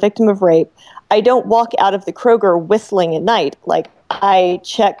 I am a victim of rape. I don't walk out of the Kroger whistling at night. Like, I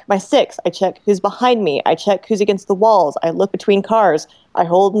check my six. I check who's behind me. I check who's against the walls. I look between cars. I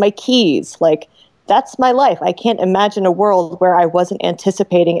hold my keys. Like, that's my life. I can't imagine a world where I wasn't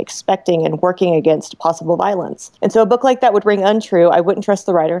anticipating, expecting, and working against possible violence. And so a book like that would ring untrue. I wouldn't trust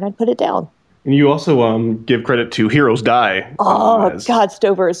the writer, and I'd put it down. And you also give credit to Heroes Die. Oh, God,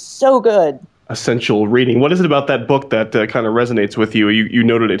 Stover is so good. Essential reading. What is it about that book that kind of resonates with you? You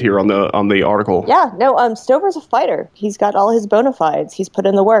noted it here on the article. Yeah, no, Stover's a fighter. He's got all his bona fides. He's put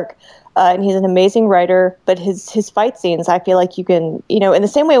in the work. And he's an amazing writer, but his fight scenes, I feel like you can, in the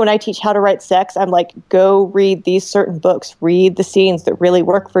same way when I teach how to write sex, I'm like, go read these certain books, read the scenes that really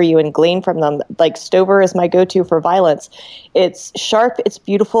work for you and glean from them. Like, Stover is my go-to for violence. It's sharp, it's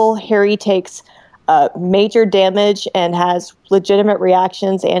beautiful. Harry takes major damage and has legitimate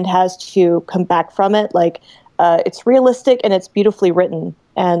reactions and has to come back from it. Like, it's realistic and it's beautifully written.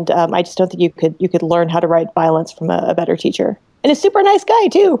 And I just don't think you could learn how to write violence from a better teacher. And a super nice guy,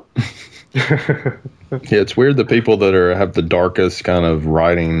 too. Yeah, it's weird the people that have the darkest kind of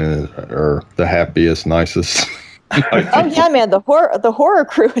writing are the happiest, nicest. Oh, yeah, man. The horror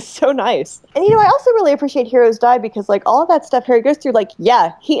crew is so nice. And, I also really appreciate Heroes Die because, like, all of that stuff Harry goes through, like,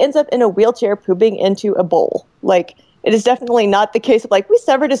 yeah, he ends up in a wheelchair pooping into a bowl. Like, it is definitely not the case of, like, we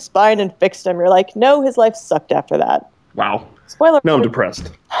severed his spine and fixed him. You're like, no, his life sucked after that. Wow. Spoiler. Now I'm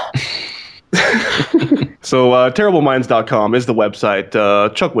depressed. So terribleminds.com is the website.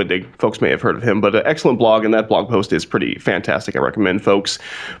 Chuck Wendig, folks may have heard of him, but an excellent blog, and that blog post is pretty fantastic. I recommend folks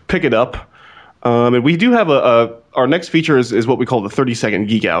pick it up. And we do have our next feature is what we call the 30-second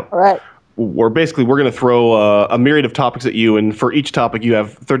Geek Out. All right. Where basically we're going to throw a myriad of topics at you, and for each topic you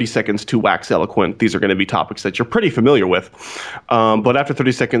have 30 seconds to wax eloquent. These are going to be topics that you're pretty familiar with, but after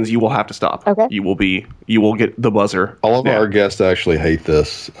 30 seconds you will have to stop. Okay. You will get the buzzer. All of our guests actually hate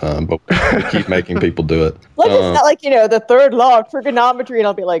this, but we keep making people do it. Like, it's not like, the third law of trigonometry, and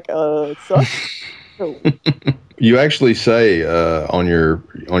I'll be like, it sucks. Oh. You actually say on your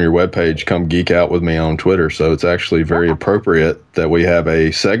webpage, come geek out with me on Twitter. So it's actually very appropriate that we have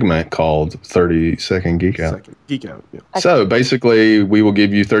a segment called 30-second Geek Out. Geek Out, yeah. So basically, we will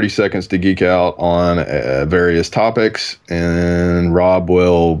give you 30 seconds to geek out on various topics, and Rob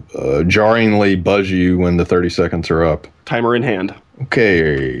will jarringly buzz you when the 30 seconds are up. Timer in hand.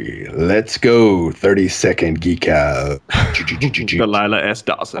 Okay, let's go. 30-second Geek Out. Delilah S.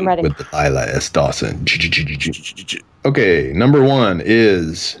 Dawson. I'm ready. With Delilah S. Dawson. Okay, number one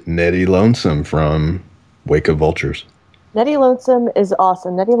is Nettie Lonesome from Wake of Vultures. Nettie Lonesome is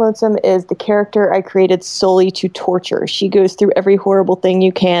awesome. Nettie Lonesome is the character I created solely to torture. She goes through every horrible thing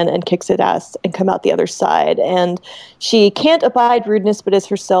you can and kicks it ass and come out the other side. And she can't abide rudeness, but is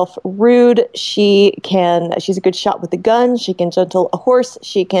herself rude. She's a good shot with a gun. She can gentle a horse.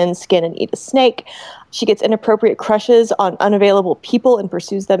 She can skin and eat a snake. She gets inappropriate crushes on unavailable people and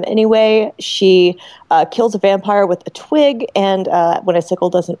pursues them anyway. She kills a vampire with a twig, and when a sickle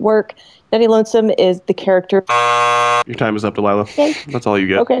doesn't work. Nettie Lonesome is the character. Your time is up, Delilah. Okay. That's all you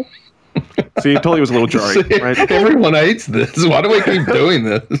get. Okay. See, I told you it was a little jarring, right? Everyone hates this. Why do we keep doing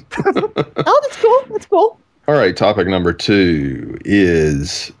this? Oh, that's cool. That's cool. All right, topic number 2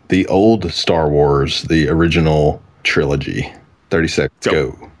 is the old Star Wars, the original trilogy. 30 seconds,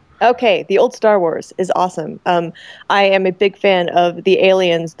 go. Okay, the old Star Wars is awesome. I am a big fan of the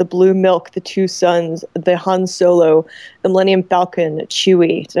aliens, the blue milk, the two suns, the Han Solo, the Millennium Falcon,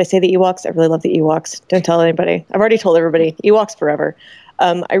 Chewie. Did I say the Ewoks? I really love the Ewoks. Don't tell anybody. I've already told everybody. Ewoks forever.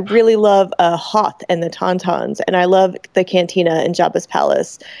 I really love Hoth and the Tauntauns, and I love the Cantina in Jabba's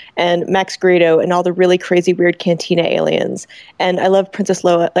palace, and Max Greedo and all the really crazy weird Cantina aliens. And I love Princess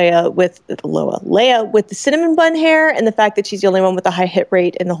Leia with the cinnamon bun hair, and the fact that she's the only one with a high hit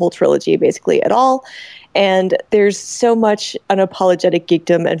rate in the whole trilogy, basically at all. And there's so much unapologetic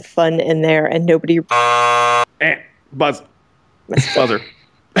geekdom and fun in there, and nobody. Buzzer.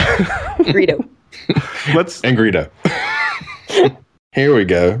 Greedo. And Greedo. Here we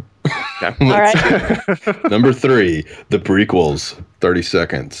go. Okay. All right. Number 3, the prequels. 30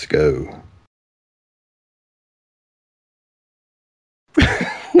 seconds. Go.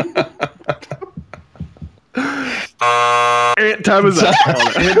 Time is up.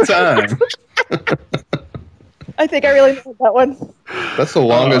 Time. I think I really know that one. That's the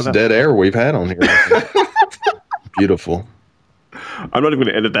longest dead air we've had on here. Beautiful. I'm not even going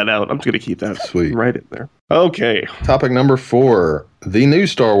to edit that out. I'm just going to keep that Sweet. right in there. Okay. Topic number 4, the new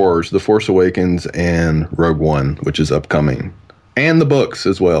Star Wars, The Force Awakens and Rogue One, which is upcoming. And the books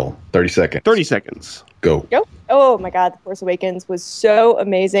as well. 30 seconds. 30 seconds. Go. Oh my God, The Force Awakens was so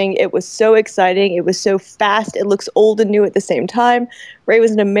amazing. It was so exciting. It was so fast. It looks old and new at the same time. Rey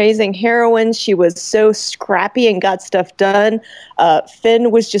was an amazing heroine. She was so scrappy and got stuff done. Finn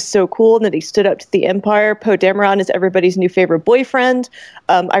was just so cool and that he stood up to the Empire. Poe Dameron is everybody's new favorite boyfriend.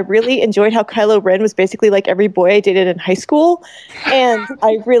 I really enjoyed how Kylo Ren was basically like every boy I dated in high school. And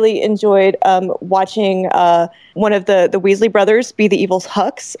I really enjoyed watching one of the Weasley brothers be the evil's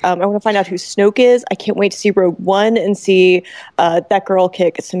Hux. I want to find out who Snoke is. I can't wait to see Rogue One and see that girl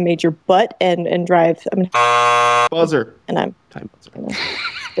kick some major butt and drive. Buzzer. And I'm Time buzzer.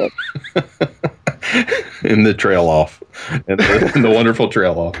 good. In the trail off. In the wonderful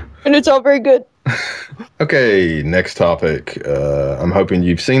trail off. And it's all very good. Okay, next topic. I'm hoping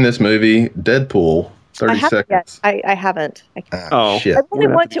you've seen this movie, Deadpool. 30 seconds. Yet. I haven't. Shit. I really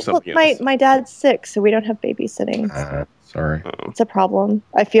want to. Well, my dad's sick, so we don't have babysitting. Sorry. It's a problem.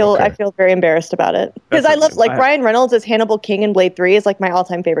 I feel very embarrassed about it because I love Ryan Reynolds as Hannibal King in Blade 3 is like my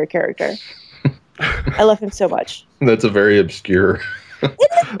all-time favorite character. I love him so much. That's a very obscure.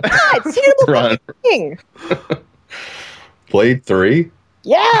 It's Hannibal King. Blade 3?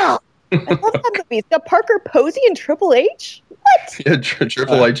 Yeah. I love that movie. It's got Parker Posey and Triple H. What? Yeah,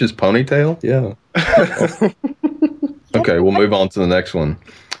 Triple H's ponytail? Yeah. Okay, we'll move on to the next one.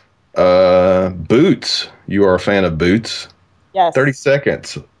 Boots. You are a fan of Boots? Yes. 30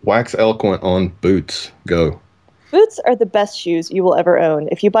 seconds. Wax eloquent on Boots. Go. Boots are the best shoes you will ever own.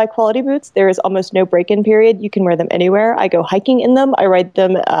 If you buy quality boots, there is almost no break-in period. You can wear them anywhere. I go hiking in them. I ride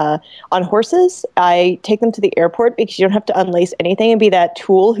them on horses. I take them to the airport because you don't have to unlace anything and be that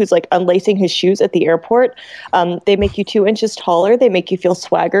tool who's like unlacing his shoes at the airport. They make you 2 inches taller. They make you feel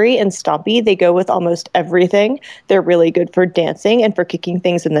swaggery and stompy. They go with almost everything. They're really good for dancing and for kicking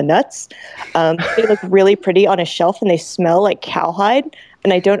things in the nuts. They look really pretty on a shelf and they smell like cowhide.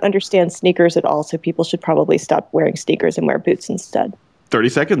 And I don't understand sneakers at all, so people should probably stop wearing sneakers and wear boots instead. 30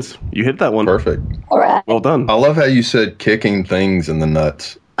 seconds. You hit that one. Perfect. All right. Well done. I love how you said kicking things in the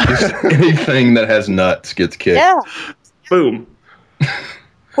nuts. Just anything that has nuts gets kicked. Yeah. Boom.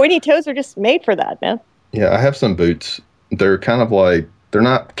 Pointy toes are just made for that, man. Yeah, I have some boots. They're kind of like, they're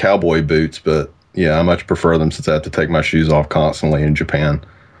not cowboy boots, but yeah, I much prefer them since I have to take my shoes off constantly in Japan.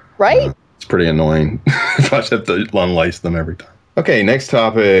 Right? It's pretty annoying if I have to unlace them every time. Okay, next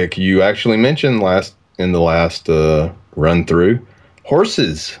topic. You actually mentioned in the last run through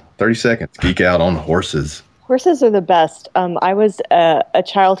horses. 30 seconds. Geek out on horses. Horses are the best. I was a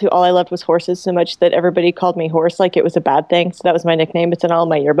child who all I loved was horses so much that everybody called me horse like it was a bad thing. So that was my nickname. It's in all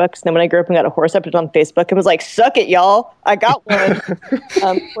my yearbooks. And then when I grew up and got a horse, I put it on Facebook and was like, suck it, y'all. I got one.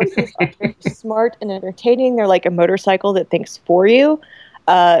 Horses are very smart and entertaining. They're like a motorcycle that thinks for you.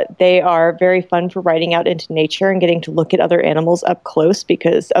 They are very fun for riding out into nature and getting to look at other animals up close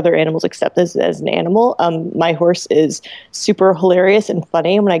because other animals accept this as an animal. My horse is super hilarious and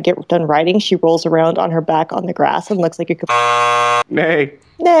funny. And when I get done riding, she rolls around on her back on the grass and looks like a Nay.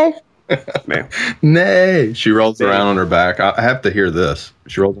 Nay. Nay. Nay. She rolls around on her back. I have to hear this.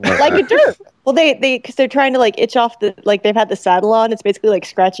 She rolls on her Like back. a dirt. Well, because they're trying to like itch off they've had the saddle on. It's basically like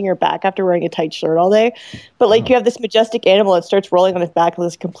scratching your back after wearing a tight shirt all day. But like you have this majestic animal that starts rolling on its back like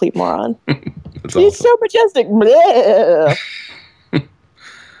this complete moron. He's so majestic. Bleh.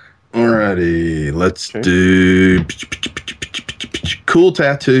 Alrighty, let's do cool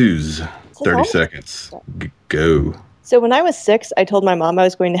tattoos. 30 seconds. Go. So when I was 6, I told my mom I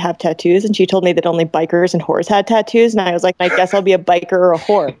was going to have tattoos, and she told me that only bikers and whores had tattoos. And I was like, I guess I'll be a biker or a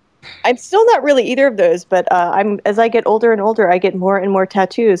whore. I'm still not really either of those, but as I get older and older, I get more and more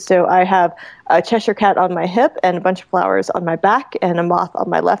tattoos. So I have a Cheshire cat on my hip, and a bunch of flowers on my back, and a moth on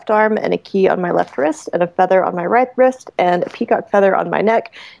my left arm, and a key on my left wrist, and a feather on my right wrist, and a peacock feather on my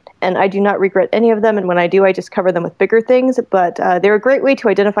neck. And I do not regret any of them, and when I do, I just cover them with bigger things. But they're a great way to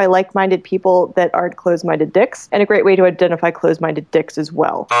identify like-minded people that aren't closed-minded dicks, and a great way to identify closed-minded dicks as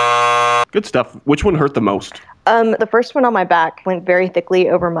well. Good stuff. Which one hurt the most? The first one on my back went very thickly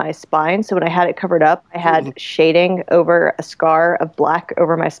over my spine, so when I had it covered up, I had shading over a scar of black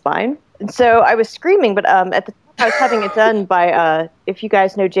over my spine. And so I was screaming, but at the time I was having it done by, if you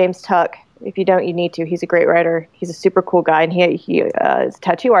guys know James Tuck, if you don't, you need to. He's a great writer. He's a super cool guy, and he is a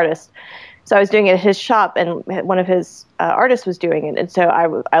tattoo artist. So I was doing it at his shop, and one of his artists was doing it. And so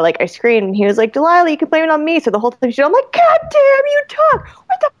I screamed, and he was like, "Delilah, you can blame it on me." So the whole thing, I'm like, "God damn you, Tuck!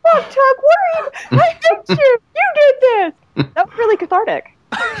 What the fuck, Tuck? What are you? I hate you! You did this!" That was really cathartic.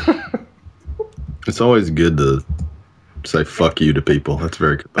 It's always good to say "fuck you" to people. That's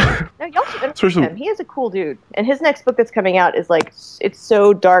very cathartic. No, y'all should interview him. He is a cool dude, and his next book that's coming out is like, it's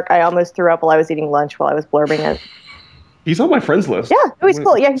so dark. I almost threw up while I was eating lunch while I was blurbing it. He's on my friends list. Yeah, he's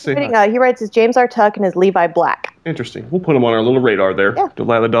cool. Yeah, he writes his James R. Tuck and his Levi Black. Interesting. We'll put him on our little radar there, yeah.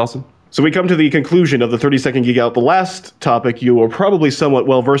 Delilah Dawson. So we come to the conclusion of the 30-second Geek Out. The last topic you are probably somewhat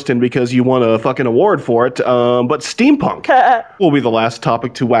well-versed in because you won a fucking award for it, but steampunk will be the last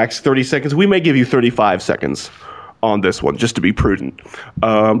topic to wax 30 seconds. We may give you 35 seconds on this one, just to be prudent.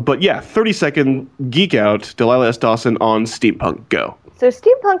 But yeah, 30-second Geek Out, Delilah S. Dawson on steampunk. Go. So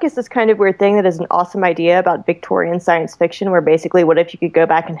steampunk is this kind of weird thing that is an awesome idea about Victorian science fiction, where basically what if you could go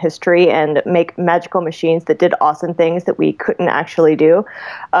back in history and make magical machines that did awesome things that we couldn't actually do.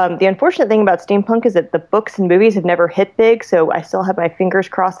 The unfortunate thing about steampunk is that the books and movies have never hit big, so I still have my fingers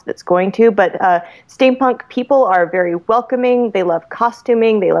crossed that it's going to. But steampunk people are very welcoming. They love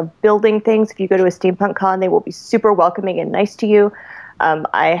costuming. They love building things. If you go to a steampunk con, they will be super welcoming and nice to you.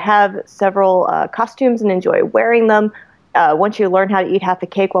 I have several costumes and enjoy wearing them. Once you learn how to eat half a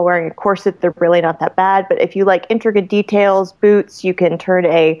cake while wearing a corset, they're really not that bad. But if you like intricate details, boots, you can turn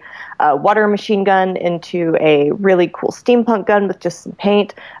a water machine gun into a really cool steampunk gun with just some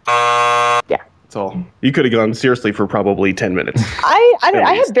paint. Yeah. That's all. You could have gone seriously for probably 10 minutes.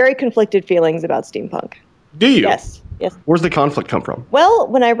 I have very conflicted feelings about steampunk. Do you? Yes. Where's the conflict come from? Well,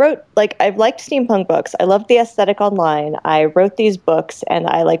 when I wrote, I've liked steampunk books. I loved the aesthetic online. I wrote these books, and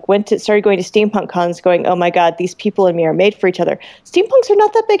I started going to steampunk cons going, oh my God, these people and me are made for each other. Steampunks are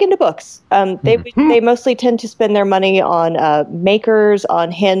not that big into books. They mostly tend to spend their money on makers,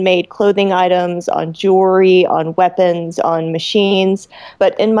 on handmade clothing items, on jewelry, on weapons, on machines.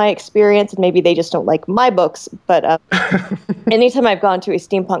 But in my experience, and maybe they just don't like my books, but anytime I've gone to a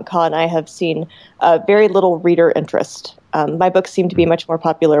steampunk con, I have seen very little reader interest. My books seem to be much more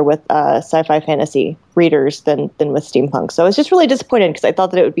popular with sci-fi fantasy readers than with steampunk. So I was just really disappointed because I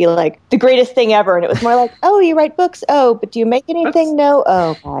thought that it would be like the greatest thing ever. And it was more like, oh, you write books? Oh, but do you make anything? No?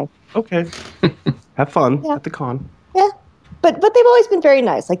 Oh, bye. Okay. Have fun at the con. Yeah. But they've always been very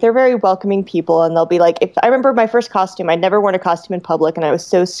nice. They're very welcoming people, and they'll be like, if I remember my first costume, I'd never worn a costume in public, and I was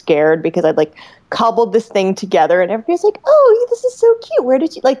so scared because I'd cobbled this thing together, and everybody's like, oh, this is so cute. Where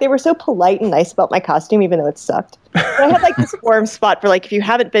did you, they were so polite and nice about my costume, even though it sucked. But I had this warm spot for if you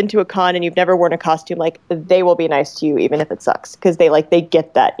haven't been to a con and you've never worn a costume, they will be nice to you, even if it sucks, because they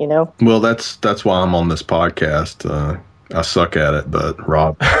get that, Well, that's why I'm on this podcast. I suck at it, but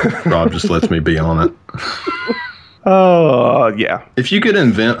Rob just lets me be on it. Oh, yeah. If you could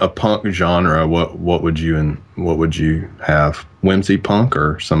invent a punk genre, what would you have? Whimsy punk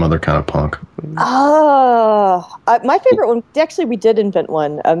or some other kind of punk? My favorite one, actually, we did invent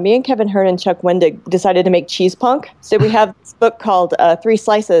one. Me and Kevin Hearn and Chuck Wendig decided to make cheese punk. So we have this book called 3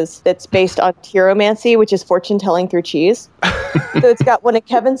 Slices that's based on Tyromancy, which is fortune telling through cheese. So it's got one of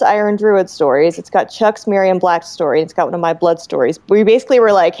Kevin's Iron Druid stories. It's got Chuck's Miriam Black story. It's got one of my blood stories. We basically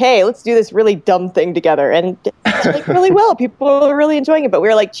were like, hey, let's do this really dumb thing together. And it's really well. People are really enjoying it. But we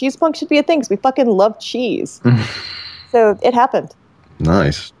were like, cheese punk should be a thing because we fucking love cheese. So it happened.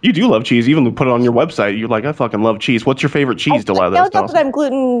 Nice. You do love cheese. You even put it on your website. You're like, I fucking love cheese. What's your favorite cheese, Delilah? Now it's not that I'm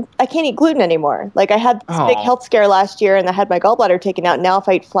gluten. I can't eat gluten anymore. I had this big health scare last year, and I had my gallbladder taken out. Now if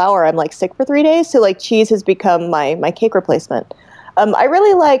I eat flour, I'm sick for 3 days. So cheese has become my cake replacement. I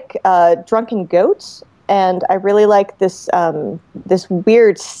really like Drunken Goat, and I really like this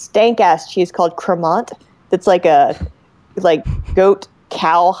weird stank ass cheese called Cremant. That's a goat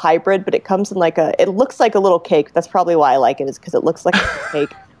cow hybrid, but it comes in it looks like a little cake. That's probably why I like it, is because it looks like a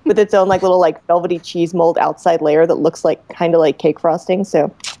cake with its own little velvety cheese mold outside layer that looks kind of like cake frosting. So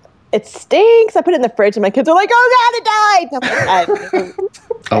it stinks. I put it in the fridge, and my kids are like, "Oh God, it died!" I'm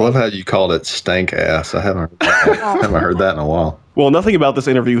like, I love how you called it stank ass. I haven't heard that in a while. Well, nothing about this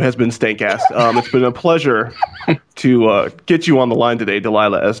interview has been stank-ass. It's been a pleasure to get you on the line today,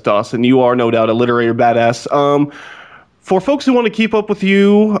 Delilah S. Dawson. You are no doubt a literary badass. For folks who want to keep up with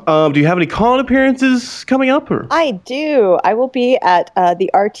you, do you have any con appearances coming up? Or? I do. I will be at the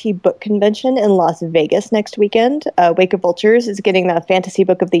RT Book Convention in Las Vegas next weekend. Wake of Vultures is getting the Fantasy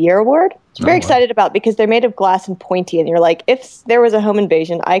Book of the Year award. I'm very excited about because they're made of glass and pointy, and you're like, if there was a home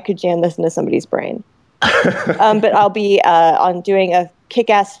invasion, I could jam this into somebody's brain. But I'll be on doing a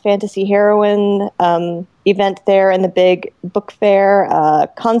kick-ass fantasy heroine event there in the big book fair,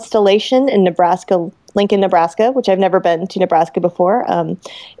 Constellation in Nebraska, Lincoln, Nebraska, which I've never been to Nebraska before,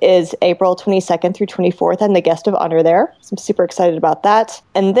 is April 22nd through 24th. I'm the guest of honor there. So I'm super excited about that.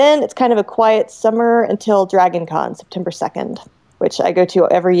 And then it's kind of a quiet summer until DragonCon, September 2nd, which I go to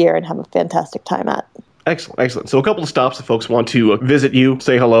every year and have a fantastic time at. Excellent. So a couple of stops if folks want to visit you,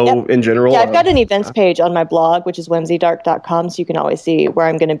 say hello in general. Yeah, I've got an events page on my blog, which is whimsydark.com, so you can always see where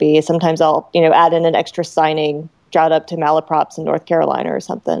I'm going to be. Sometimes I'll, add in an extra signing, drive up to Malaprops in North Carolina or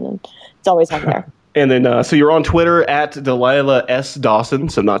something, and it's always on there. And then, so you're on Twitter at Delilah S. Dawson,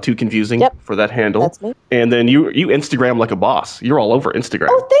 so not too confusing for that handle. That's me. And then you Instagram like a boss. You're all over Instagram.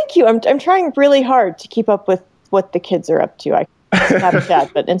 Oh, thank you. I'm trying really hard to keep up with what the kids are up to. I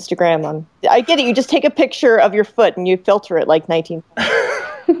Snapchat, but Instagram, I get it. You just take a picture of your foot and you filter it like 19. I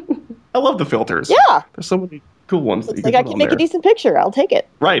love the filters. Yeah. There's so many cool ones. It's like I can make a decent picture. I'll take it.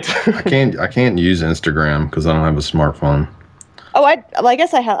 Right. I can't use Instagram because I don't have a smartphone. Oh, I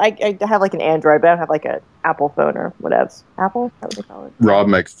guess I have like an Android, but I don't have like an Apple phone or whatever. Apple? Is that what they call it? Rob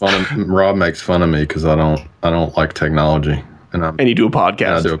makes fun of me because I don't like technology, and you do a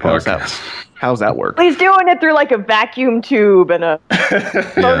podcast. I do a podcast. How's that work? He's doing it through like a vacuum tube and a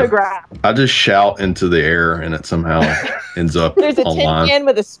phonograph. I just shout into the air and it somehow ends up There's a online. tin can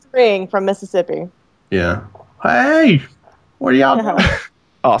with a string from Mississippi. Yeah. Hey, what are y'all doing?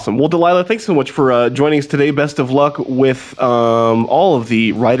 Awesome. Well, Delilah, thanks so much for joining us today. Best of luck with all of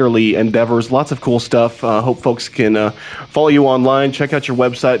the writerly endeavors. Lots of cool stuff. Hope folks can follow you online. Check out your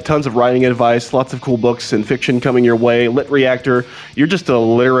website. Tons of writing advice. Lots of cool books and fiction coming your way. Lit Reactor. You're just a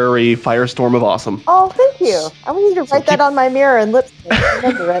literary firestorm of awesome. Oh, thank you. I want you to write that on my mirror and lipstick.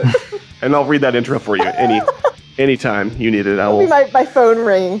 Remember it. And I'll read that intro for you anytime you need it. That'll be my phone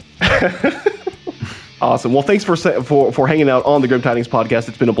ring. Awesome. Well, thanks for hanging out on the Grim Tidings podcast.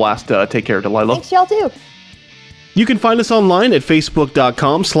 It's been a blast. Take care, Delilah. Thanks, y'all too. You can find us online at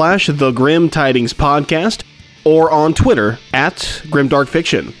facebook.com/The Grim Tidings Podcast or on Twitter at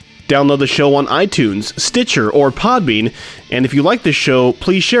GrimDarkFiction. Download the show on iTunes, Stitcher, or Podbean. And if you like this show,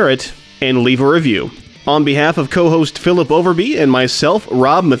 please share it and leave a review. On behalf of co-host Philip Overby and myself,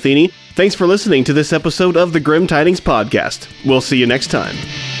 Rob Matheny, thanks for listening to this episode of the Grim Tidings Podcast. We'll see you next time.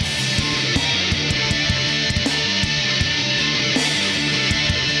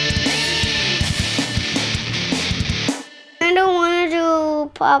 I don't want to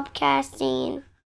do podcasting.